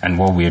possess, and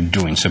what we're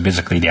doing. So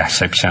basically the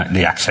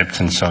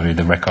acceptance,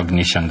 the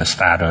recognition, the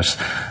status,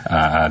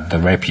 the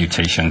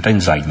reputation,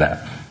 things like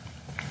that.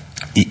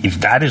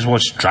 If that is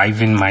what's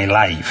driving my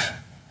life,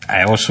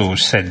 I also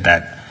said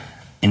that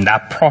in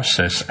that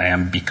process, I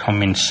am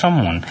becoming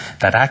someone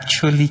that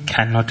actually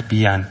cannot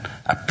be an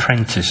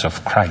apprentice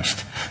of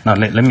Christ. Now,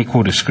 let me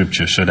quote a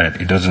scripture so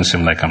that it doesn't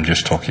seem like I'm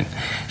just talking.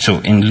 So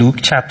in Luke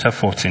chapter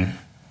 14,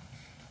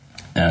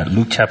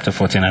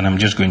 and I'm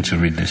just going to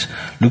read this.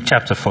 Luke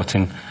chapter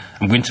 14,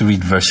 I'm going to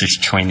read verses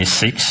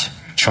 26,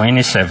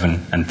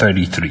 27, and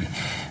 33.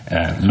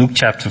 Luke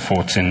chapter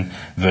 14,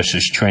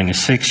 verses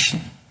 26,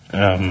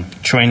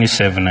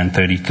 27 and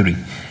 33.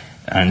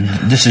 And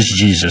this is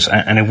Jesus.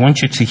 And I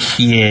want you to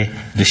hear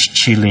these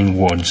chilling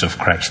words of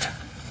Christ.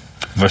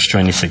 Verse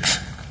 26.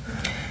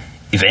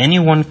 If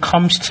anyone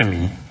comes to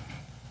me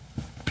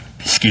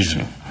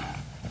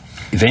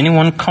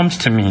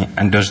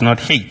and does not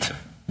hate,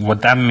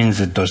 what that means,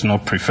 it does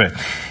not prefer.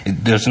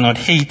 It does not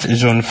hate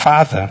his own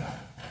father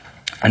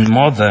and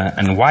mother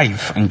and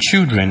wife and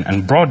children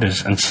and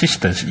brothers and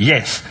sisters,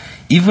 yes,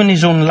 even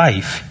his own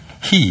life,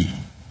 he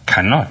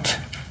cannot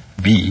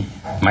be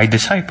my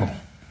disciple.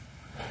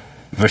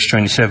 Verse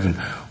 27,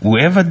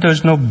 whoever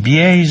does not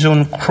bear his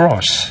own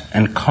cross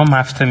and come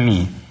after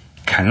me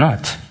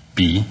cannot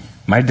be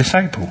my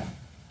disciple.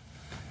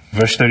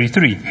 Verse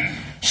 33,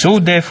 so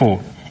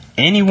therefore,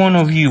 any one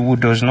of you who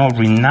does not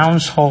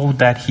renounce all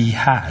that he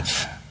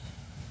has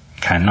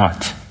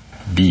cannot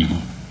be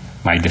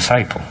my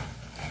disciple.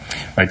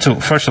 Right, so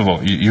first of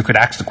all, you could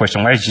ask the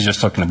question, why is Jesus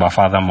talking about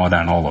father, mother,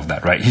 and all of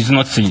that, right? He's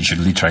not saying you should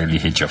literally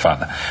hate your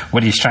father.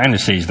 What he's trying to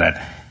say is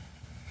that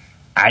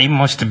I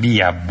must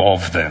be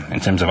above them in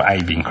terms of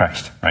I being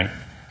Christ, right?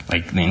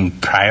 Like in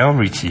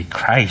priority,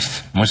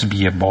 Christ must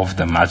be above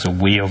them as a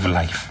way of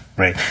life,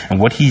 right? And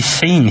what he's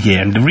saying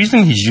here, and the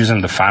reason he's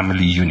using the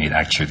family unit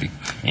actually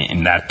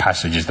in that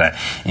passage is that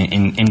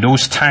in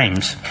those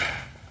times,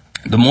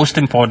 the most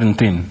important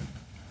thing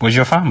was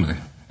your family.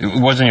 It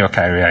wasn't your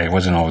career, it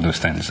wasn't all those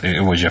things.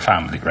 It was your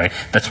family, right?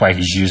 That's why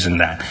he's using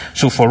that.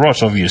 So for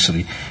us,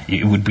 obviously,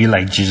 it would be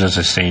like Jesus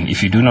is saying,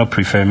 if you do not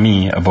prefer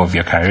me above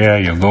your career,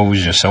 your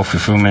goals, your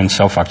self-fulfillment,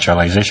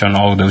 self-actualization,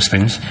 all those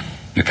things,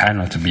 you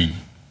cannot be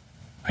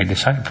my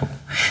disciple.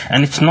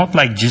 And it's not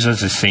like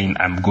Jesus is saying,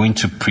 I'm going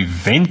to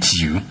prevent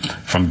you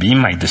from being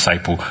my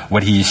disciple.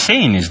 What he is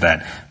saying is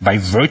that by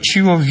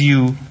virtue of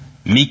you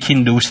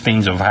making those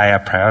things of higher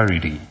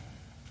priority,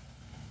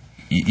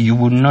 you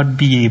will not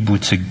be able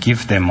to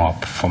give them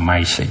up for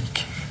my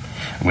sake.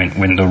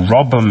 When the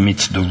rubber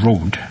meets the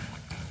road,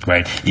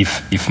 right?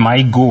 If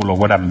my goal or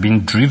what I'm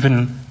being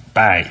driven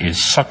by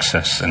is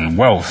success and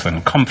wealth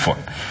and comfort,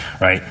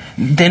 right?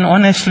 Then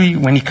honestly,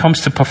 when it comes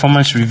to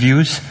performance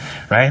reviews,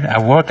 right?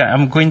 At work,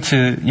 I'm going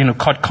to,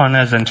 cut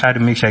corners and try to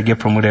make sure I get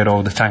promoted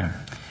all the time.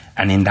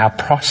 And in that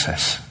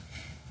process,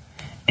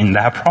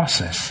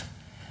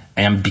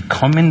 I am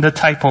becoming the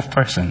type of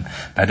person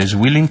that is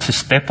willing to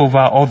step over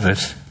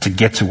others to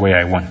get to where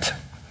I want.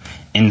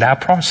 In that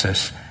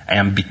process, I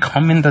am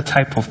becoming the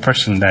type of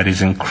person that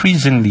is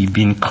increasingly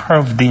being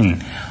curved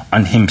in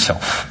on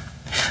himself.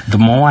 The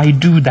more I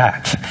do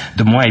that,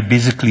 the more I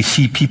basically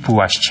see people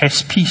as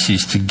chess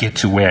pieces to get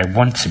to where I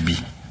want to be.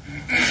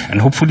 And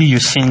hopefully you're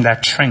seeing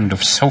that trend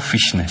of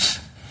selfishness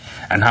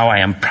and how I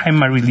am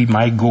primarily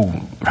my goal,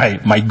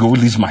 right? My goal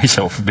is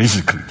myself,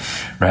 basically,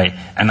 right?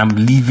 And I'm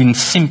living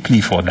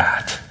simply for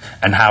that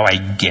and how I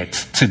get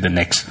to the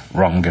next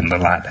rung in the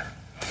ladder.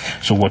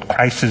 So what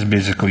Christ is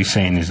basically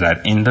saying is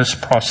that in this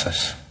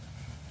process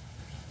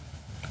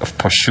of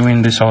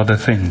pursuing these other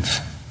things,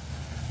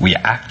 we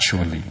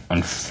actually,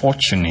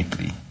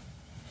 unfortunately,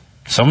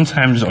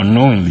 sometimes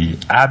unknowingly,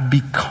 are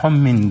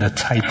becoming the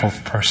type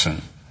of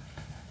person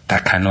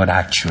that cannot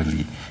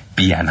actually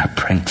be an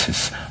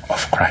apprentice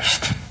of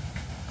Christ.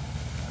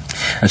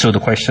 And so the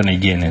question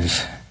again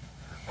is,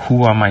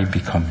 who am I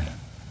becoming?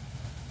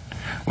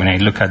 When I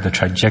look at the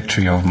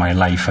trajectory of my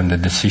life and the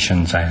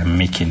decisions I am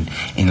making,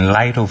 in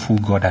light of who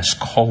God has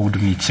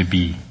called me to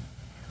be,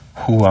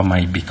 who am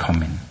I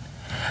becoming?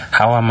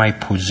 How am I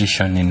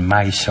positioning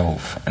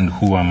myself and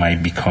who am I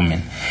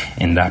becoming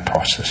in that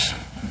process?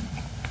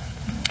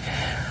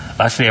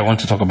 Lastly, I want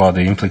to talk about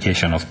the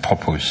implication of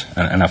purpose.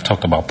 And I've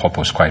talked about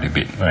purpose quite a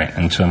bit, right?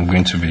 And so I'm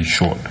going to be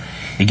short.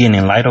 Again,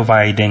 in light of our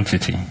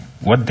identity,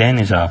 what then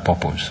is our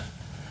purpose?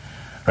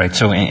 Right?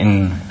 So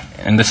in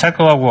the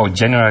secular world,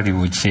 generally we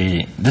would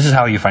say, this is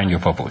how you find your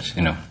purpose,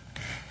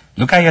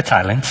 Look at your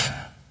talents.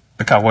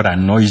 Look at what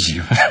annoys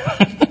you.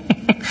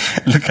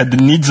 Look at the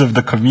needs of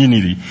the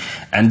community.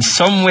 And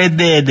somewhere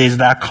there's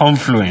that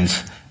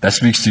confluence that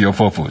speaks to your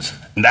purpose.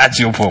 And that's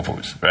your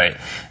purpose, right?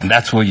 And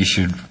that's what you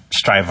should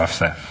strive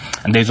after.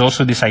 And there's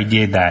also this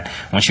idea that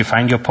once you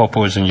find your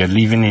purpose and you're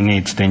living in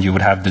it, then you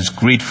would have this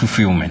great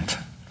fulfillment,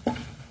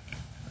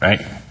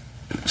 right?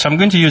 So I'm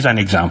going to use an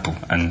example,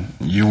 and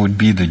you would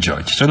be the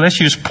judge. So let's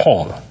use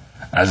Paul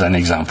as an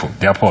example,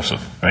 the apostle,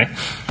 right?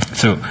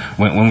 So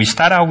when we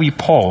start out with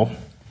Paul,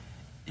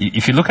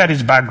 if you look at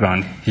his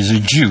background, he's a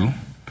Jew,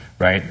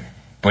 right?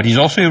 But he's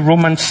also a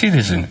Roman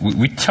citizen,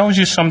 which tells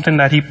you something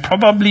that he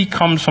probably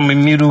comes from a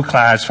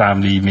middle-class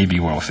family, maybe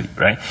wealthy,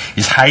 right?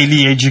 He's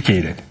highly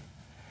educated,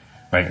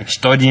 right?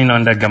 Studying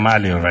under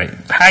Gamaliel, right?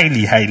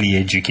 Highly, highly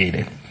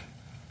educated,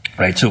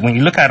 right? So when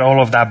you look at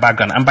all of that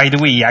background, and by the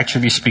way, he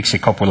actually speaks a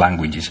couple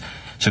languages.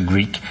 So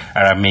Greek,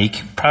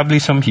 Aramaic, probably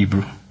some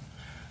Hebrew,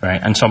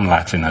 right? And some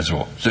Latin as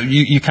well. So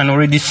you can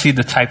already see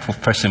the type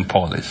of person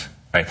Paul is,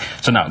 right?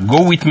 So now,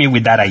 go with me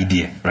with that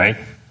idea, right?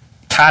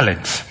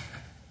 Talent.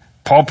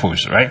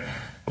 Purpose, right?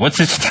 What's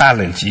his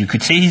talent? You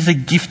could say he's a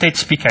gifted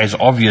speaker. He's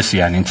obviously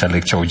an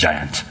intellectual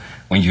giant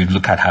when you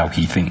look at how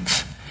he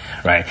thinks,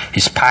 right?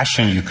 His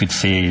passion, you could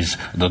say, is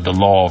the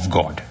law of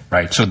God,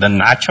 right? So the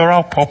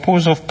natural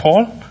purpose of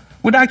Paul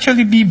would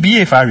actually be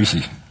a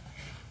Pharisee.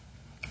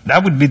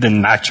 That would be the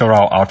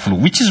natural outflow,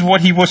 which is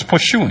what he was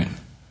pursuing,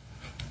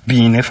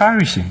 being a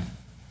Pharisee.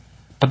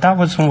 But that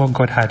wasn't what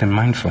God had in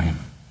mind for him,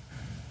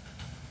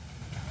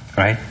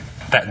 right?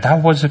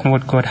 That wasn't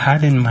what God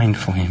had in mind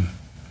for him.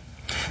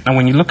 Now,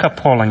 when you look at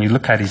Paul and you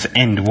look at his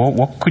end,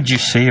 what could you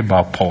say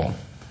about Paul?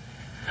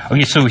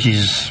 Okay, so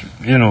he's,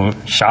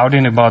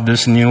 shouting about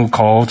this new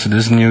cult,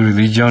 this new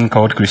religion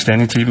called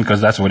Christianity,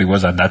 because that's what it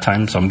was at that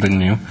time, something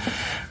new,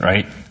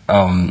 right?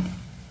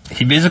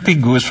 He basically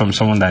goes from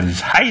someone that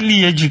is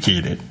highly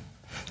educated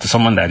to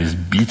someone that is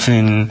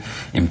beaten,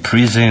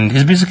 imprisoned.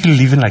 He's basically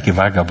living like a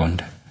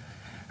vagabond,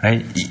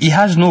 right? He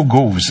has no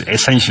goals,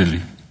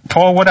 essentially.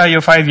 Paul, what are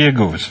your 5-year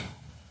goals?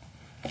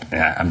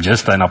 Yeah, I'm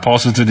just an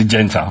apostle to the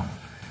Gentile.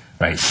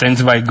 Right?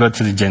 Sent by God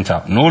to the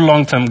Gentile. No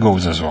long-term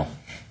goals as well.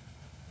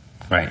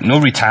 Right? No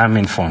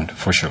retirement fund,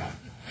 for sure.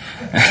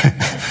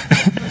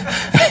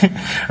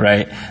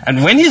 Right?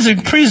 And when he's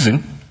in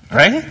prison,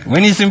 right?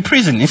 When he's in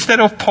prison, instead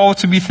of Paul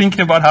to be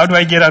thinking about how do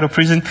I get out of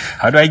prison?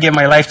 How do I get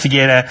my life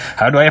together?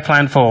 How do I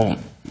plan for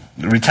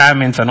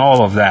retirement and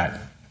all of that?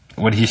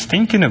 What he's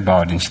thinking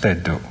about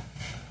instead, though,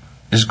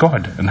 is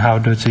God. And how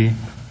does he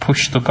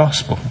push the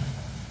gospel?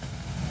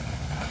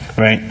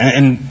 Right?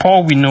 And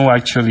Paul, we know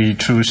actually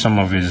through some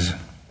of his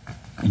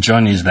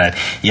journeys that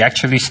he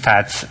actually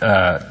starts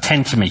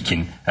tent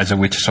making as a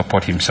way to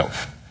support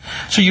himself.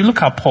 So you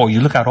look at Paul,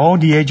 you look at all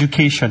the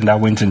education that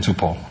went into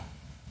Paul.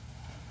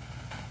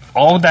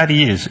 All that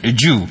he is, a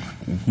Jew,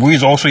 who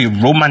is also a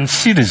Roman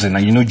citizen.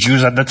 And you know,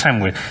 Jews at that time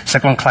were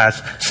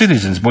second-class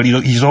citizens, but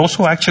he's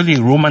also actually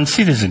a Roman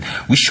citizen,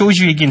 which shows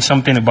you again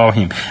something about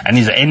him. And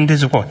his end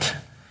is what?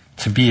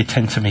 To be a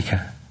tent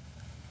maker.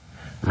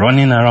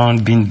 Running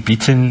around, being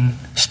beaten,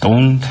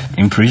 stoned,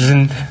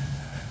 imprisoned.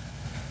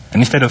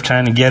 And instead of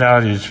trying to get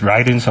out, he's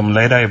writing some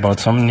letter about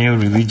some new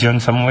religion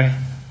somewhere.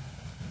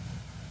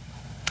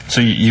 So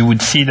you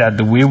would see that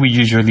the way we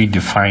usually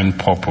define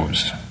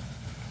purpose,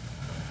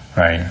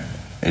 right,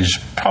 is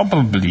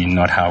probably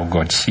not how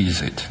God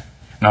sees it.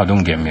 Now,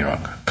 don't get me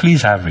wrong.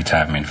 Please have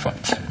retirement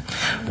funds.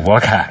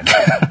 Work hard.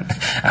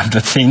 I'm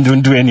not saying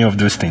don't do any of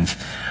those things.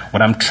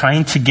 What I'm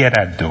trying to get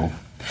at, though,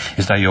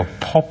 is that your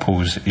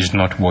purpose is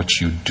not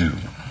what you do.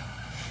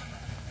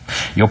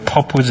 Your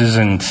purpose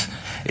isn't...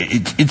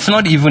 It's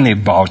not even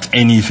about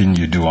anything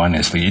you do,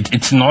 honestly.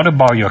 It's not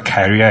about your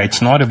career.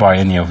 It's not about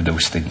any of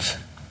those things.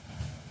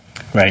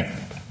 Right?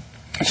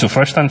 So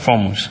first and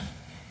foremost,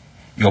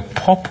 your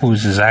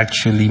purpose is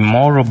actually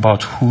more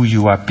about who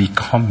you are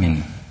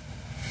becoming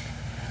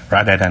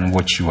rather than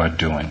what you are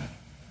doing.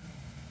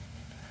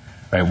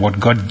 Right? What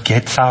God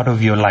gets out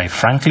of your life,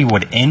 frankly,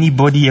 what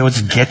anybody else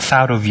gets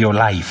out of your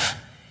life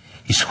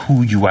is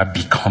who you are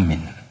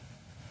becoming.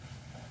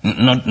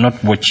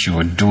 Not what you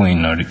are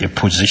doing or a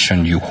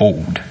position you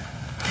hold.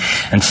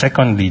 And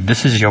secondly,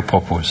 this is your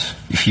purpose.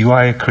 If you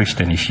are a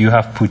Christian, if you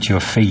have put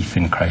your faith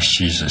in Christ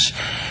Jesus,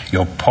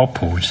 your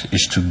purpose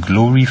is to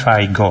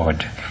glorify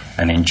God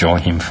and enjoy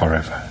Him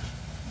forever.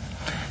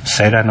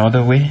 Said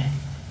another way,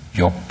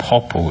 your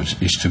purpose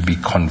is to be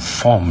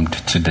conformed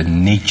to the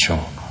nature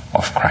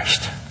of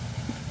Christ.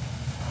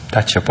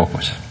 That's your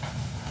purpose.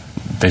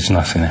 There's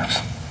nothing else.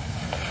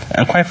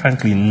 And quite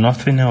frankly,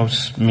 nothing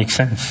else makes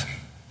sense.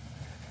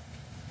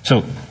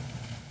 So,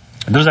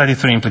 those are the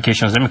three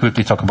implications. Let me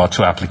quickly talk about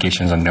two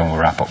applications and then we'll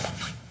wrap up.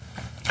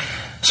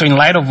 So in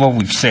light of what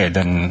we've said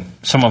and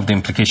some of the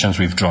implications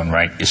we've drawn,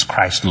 right, is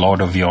Christ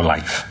Lord of your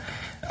life?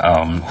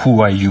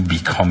 Who are you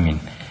becoming?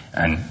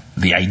 And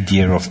the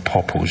idea of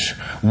purpose.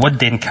 What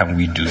then can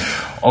we do?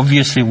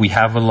 Obviously, we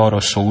have a lot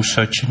of soul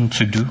searching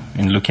to do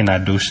in looking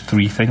at those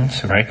three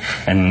things, right?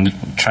 And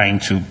trying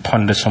to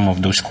ponder some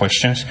of those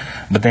questions.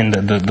 But then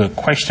the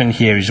question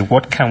here is,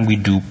 what can we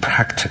do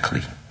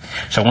practically?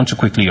 So I want to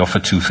quickly offer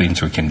two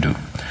things we can do.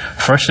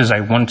 First is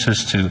I want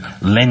us to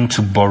learn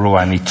to borrow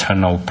an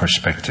eternal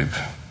perspective.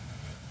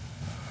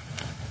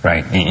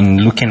 Right? In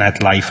looking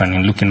at life and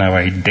in looking at our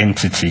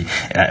identity,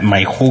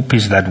 my hope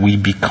is that we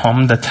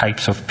become the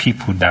types of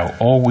people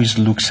that always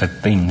looks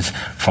at things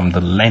from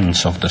the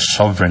lens of the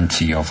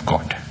sovereignty of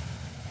God.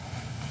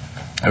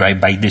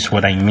 Right? By this,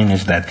 what I mean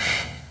is that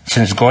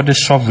since God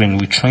is sovereign,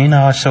 we train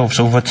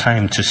ourselves over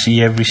time to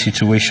see every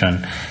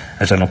situation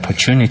as an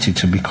opportunity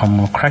to become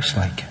more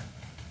Christ-like.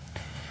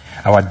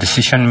 Our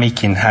decision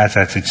making has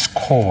at its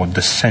core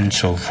the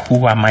sense of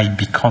who am I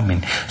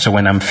becoming. So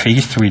when I'm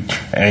faced with,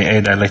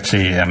 let's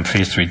say I'm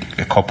faced with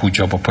a couple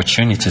job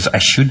opportunities, I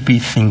should be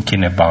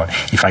thinking about,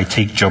 if I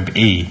take job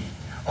A,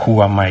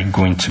 who am I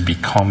going to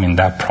become in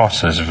that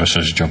process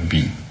versus job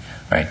B,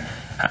 right?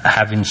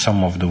 Having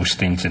some of those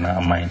things in our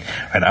mind.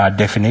 Right? Our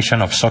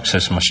definition of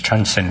success must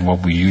transcend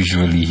what we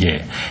usually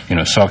hear. You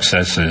know,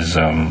 success is,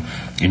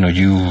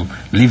 you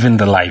living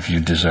the life you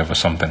deserve or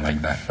something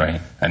like that, right?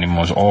 And it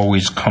must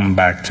always come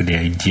back to the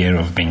idea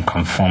of being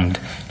conformed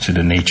to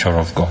the nature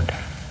of God.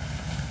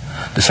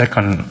 The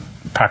second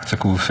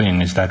practical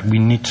thing is that we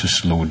need to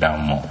slow down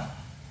more.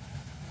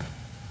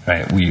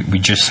 Right? We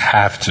just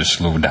have to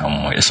slow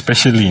down more,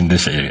 especially in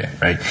this area,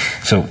 right?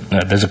 So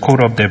there's a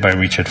quote up there by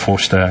Richard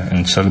Foster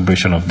in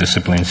Celebration of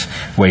Disciplines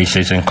where he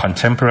says, in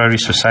contemporary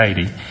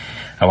society,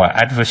 our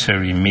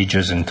adversary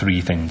majors in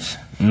three things: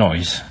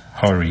 noise,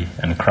 hurry,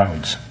 and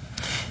crowds.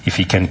 If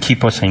he can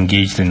keep us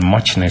engaged in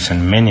muchness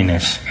and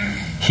manyness,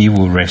 he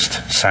will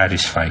rest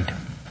satisfied.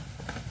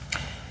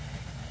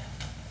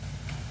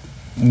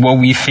 What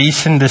we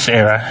face in this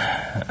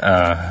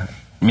era,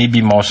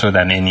 maybe more so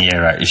than any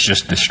era, is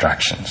just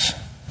distractions.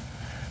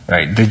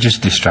 Right? They're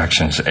just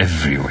distractions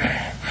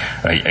everywhere.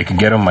 Right? I could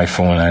get on my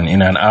phone and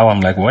in an hour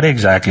I'm like, what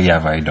exactly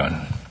have I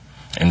done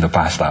in the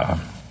past hour?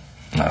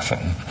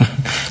 Nothing.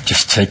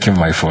 Just checking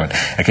my phone.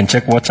 I can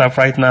check WhatsApp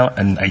right now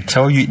and I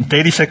tell you in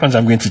 30 seconds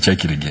I'm going to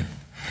check it again.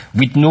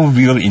 With no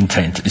real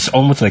intent. It's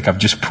almost like I've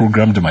just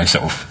programmed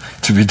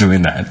myself to be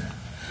doing that.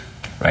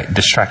 Right?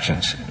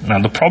 Distractions. Now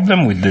the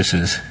problem with this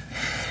is,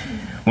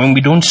 when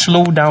we don't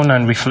slow down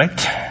and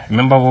reflect,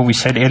 remember what we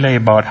said earlier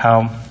about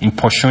how in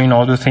pursuing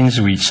all the things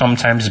we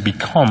sometimes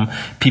become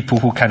people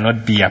who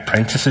cannot be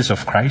apprentices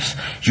of Christ,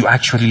 you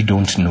actually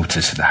don't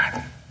notice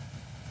that.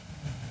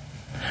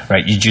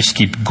 Right? You just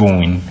keep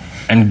going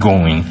and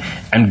going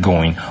and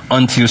going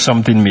until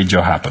something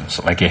major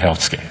happens, like a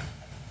health scare.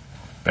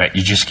 Right?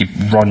 You just keep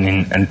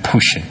running and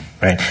pushing.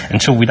 Right?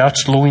 And so without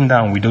slowing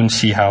down, we don't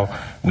see how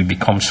we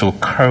become so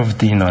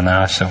curved in on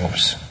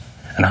ourselves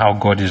and how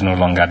God is no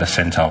longer at the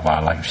center of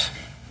our lives.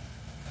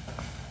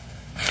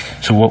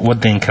 So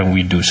what then can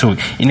we do? So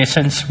in a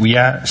sense, we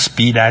are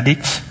speed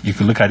addicts. You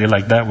could look at it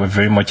like that. We're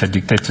very much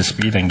addicted to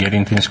speed and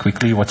getting things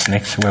quickly. What's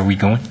next? Where are we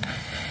going?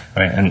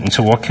 Right? And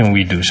so what can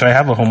we do? So I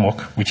have a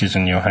homework, which is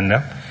in your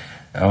handout.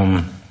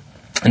 And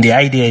the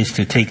idea is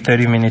to take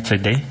 30 minutes a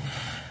day.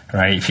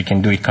 Right? If you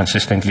can do it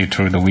consistently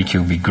through the week, it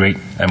will be great.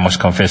 I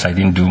must confess, I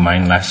didn't do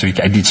mine last week.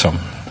 I did some.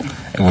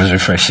 It was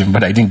refreshing,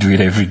 but I didn't do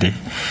it every day.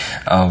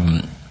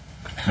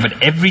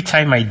 But every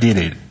time I did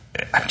it,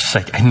 I'm just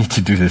like, I need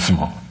to do this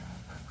more.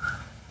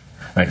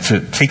 Right? So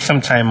take some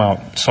time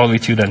out,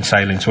 solitude and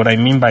silence. What I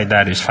mean by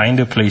that is find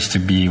a place to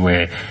be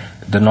where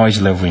the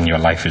noise level in your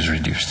life is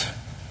reduced.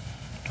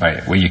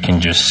 Right? Where you can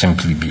just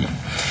simply be.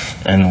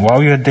 And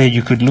while you're there,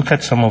 you could look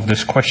at some of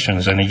these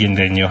questions, and again,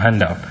 they're in your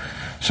handout.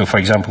 So for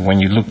example,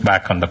 when you look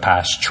back on the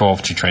past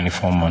 12 to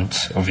 24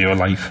 months of your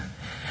life,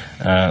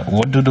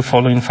 what do the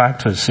following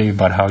factors say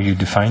about how you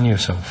define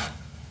yourself?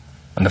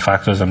 And the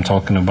factors I'm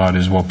talking about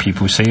is what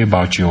people say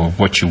about you, or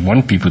what you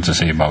want people to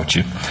say about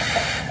you.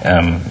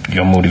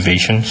 Your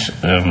motivations,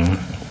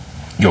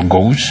 your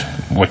goals,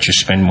 what you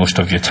spend most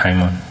of your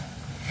time on.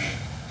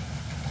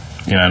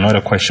 Another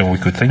question we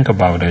could think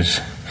about is,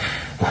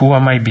 who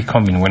am I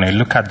becoming when I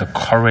look at the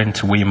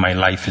current way my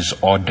life is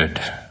ordered?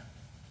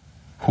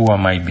 Who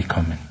am I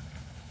becoming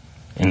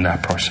in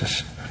that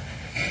process?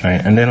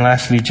 Right? And then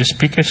lastly, just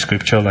pick a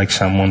scripture like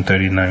Psalm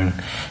 139,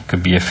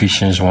 could be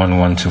Ephesians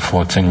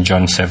 1:1-14,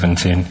 John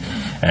 17,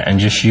 and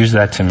just use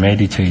that to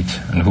meditate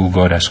on who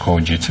God has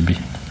called you to be.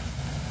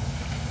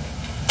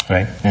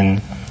 Right?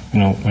 And,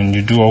 when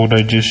you do all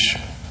that, just,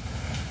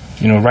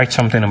 write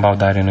something about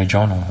that in a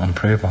journal and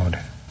pray about it.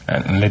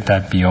 And let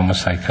that be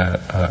almost like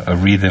a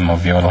rhythm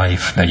of your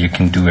life that you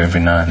can do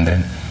every now and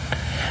then.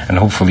 And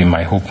hopefully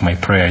my hope, my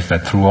prayer is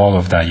that through all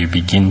of that you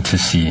begin to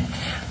see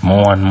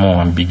more and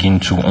more and begin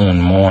to own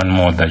more and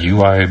more that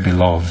you are a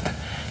beloved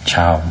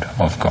child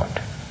of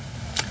God.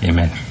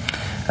 Amen.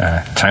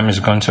 Time is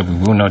gone, so we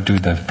will not do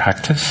the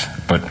practice,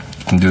 but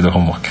we can do the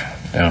homework.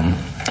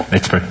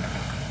 Let's pray.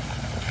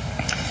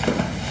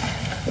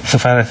 So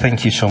Father,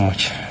 thank you so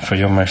much for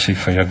your mercy,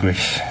 for your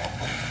grace,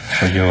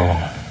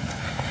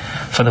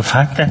 for the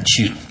fact that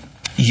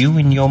you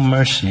in your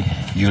mercy,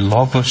 you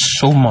love us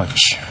so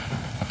much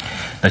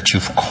that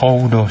you've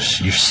called us,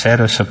 you've set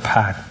us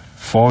apart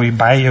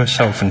by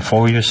yourself and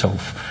for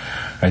yourself,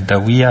 right?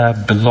 That we are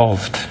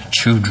beloved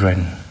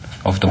children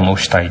of the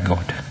Most High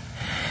God.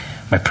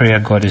 My prayer,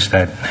 God, is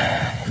that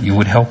you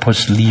would help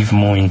us live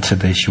more into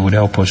this. You would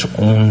help us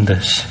own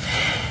this.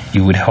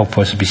 You would help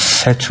us be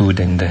settled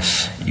in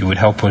this. You would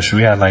help us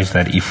realize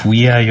that if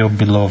we are your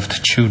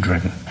beloved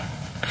children,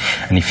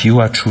 and if you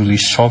are truly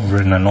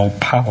sovereign and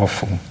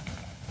all-powerful,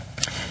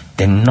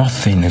 then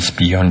nothing is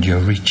beyond your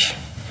reach.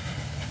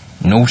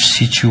 No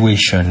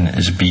situation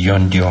is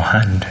beyond your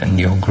hand and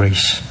your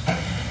grace.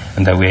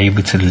 And that we're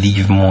able to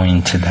live more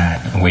into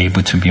that. And we're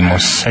able to be more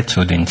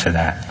settled into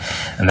that.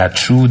 And that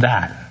through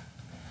that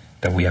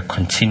we are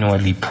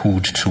continually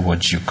pulled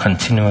towards you,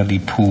 continually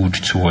pulled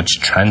towards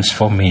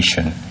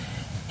transformation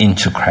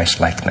into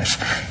Christ-likeness.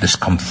 This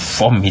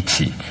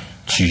conformity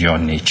to your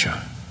nature.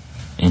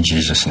 In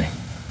Jesus' name,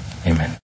 amen.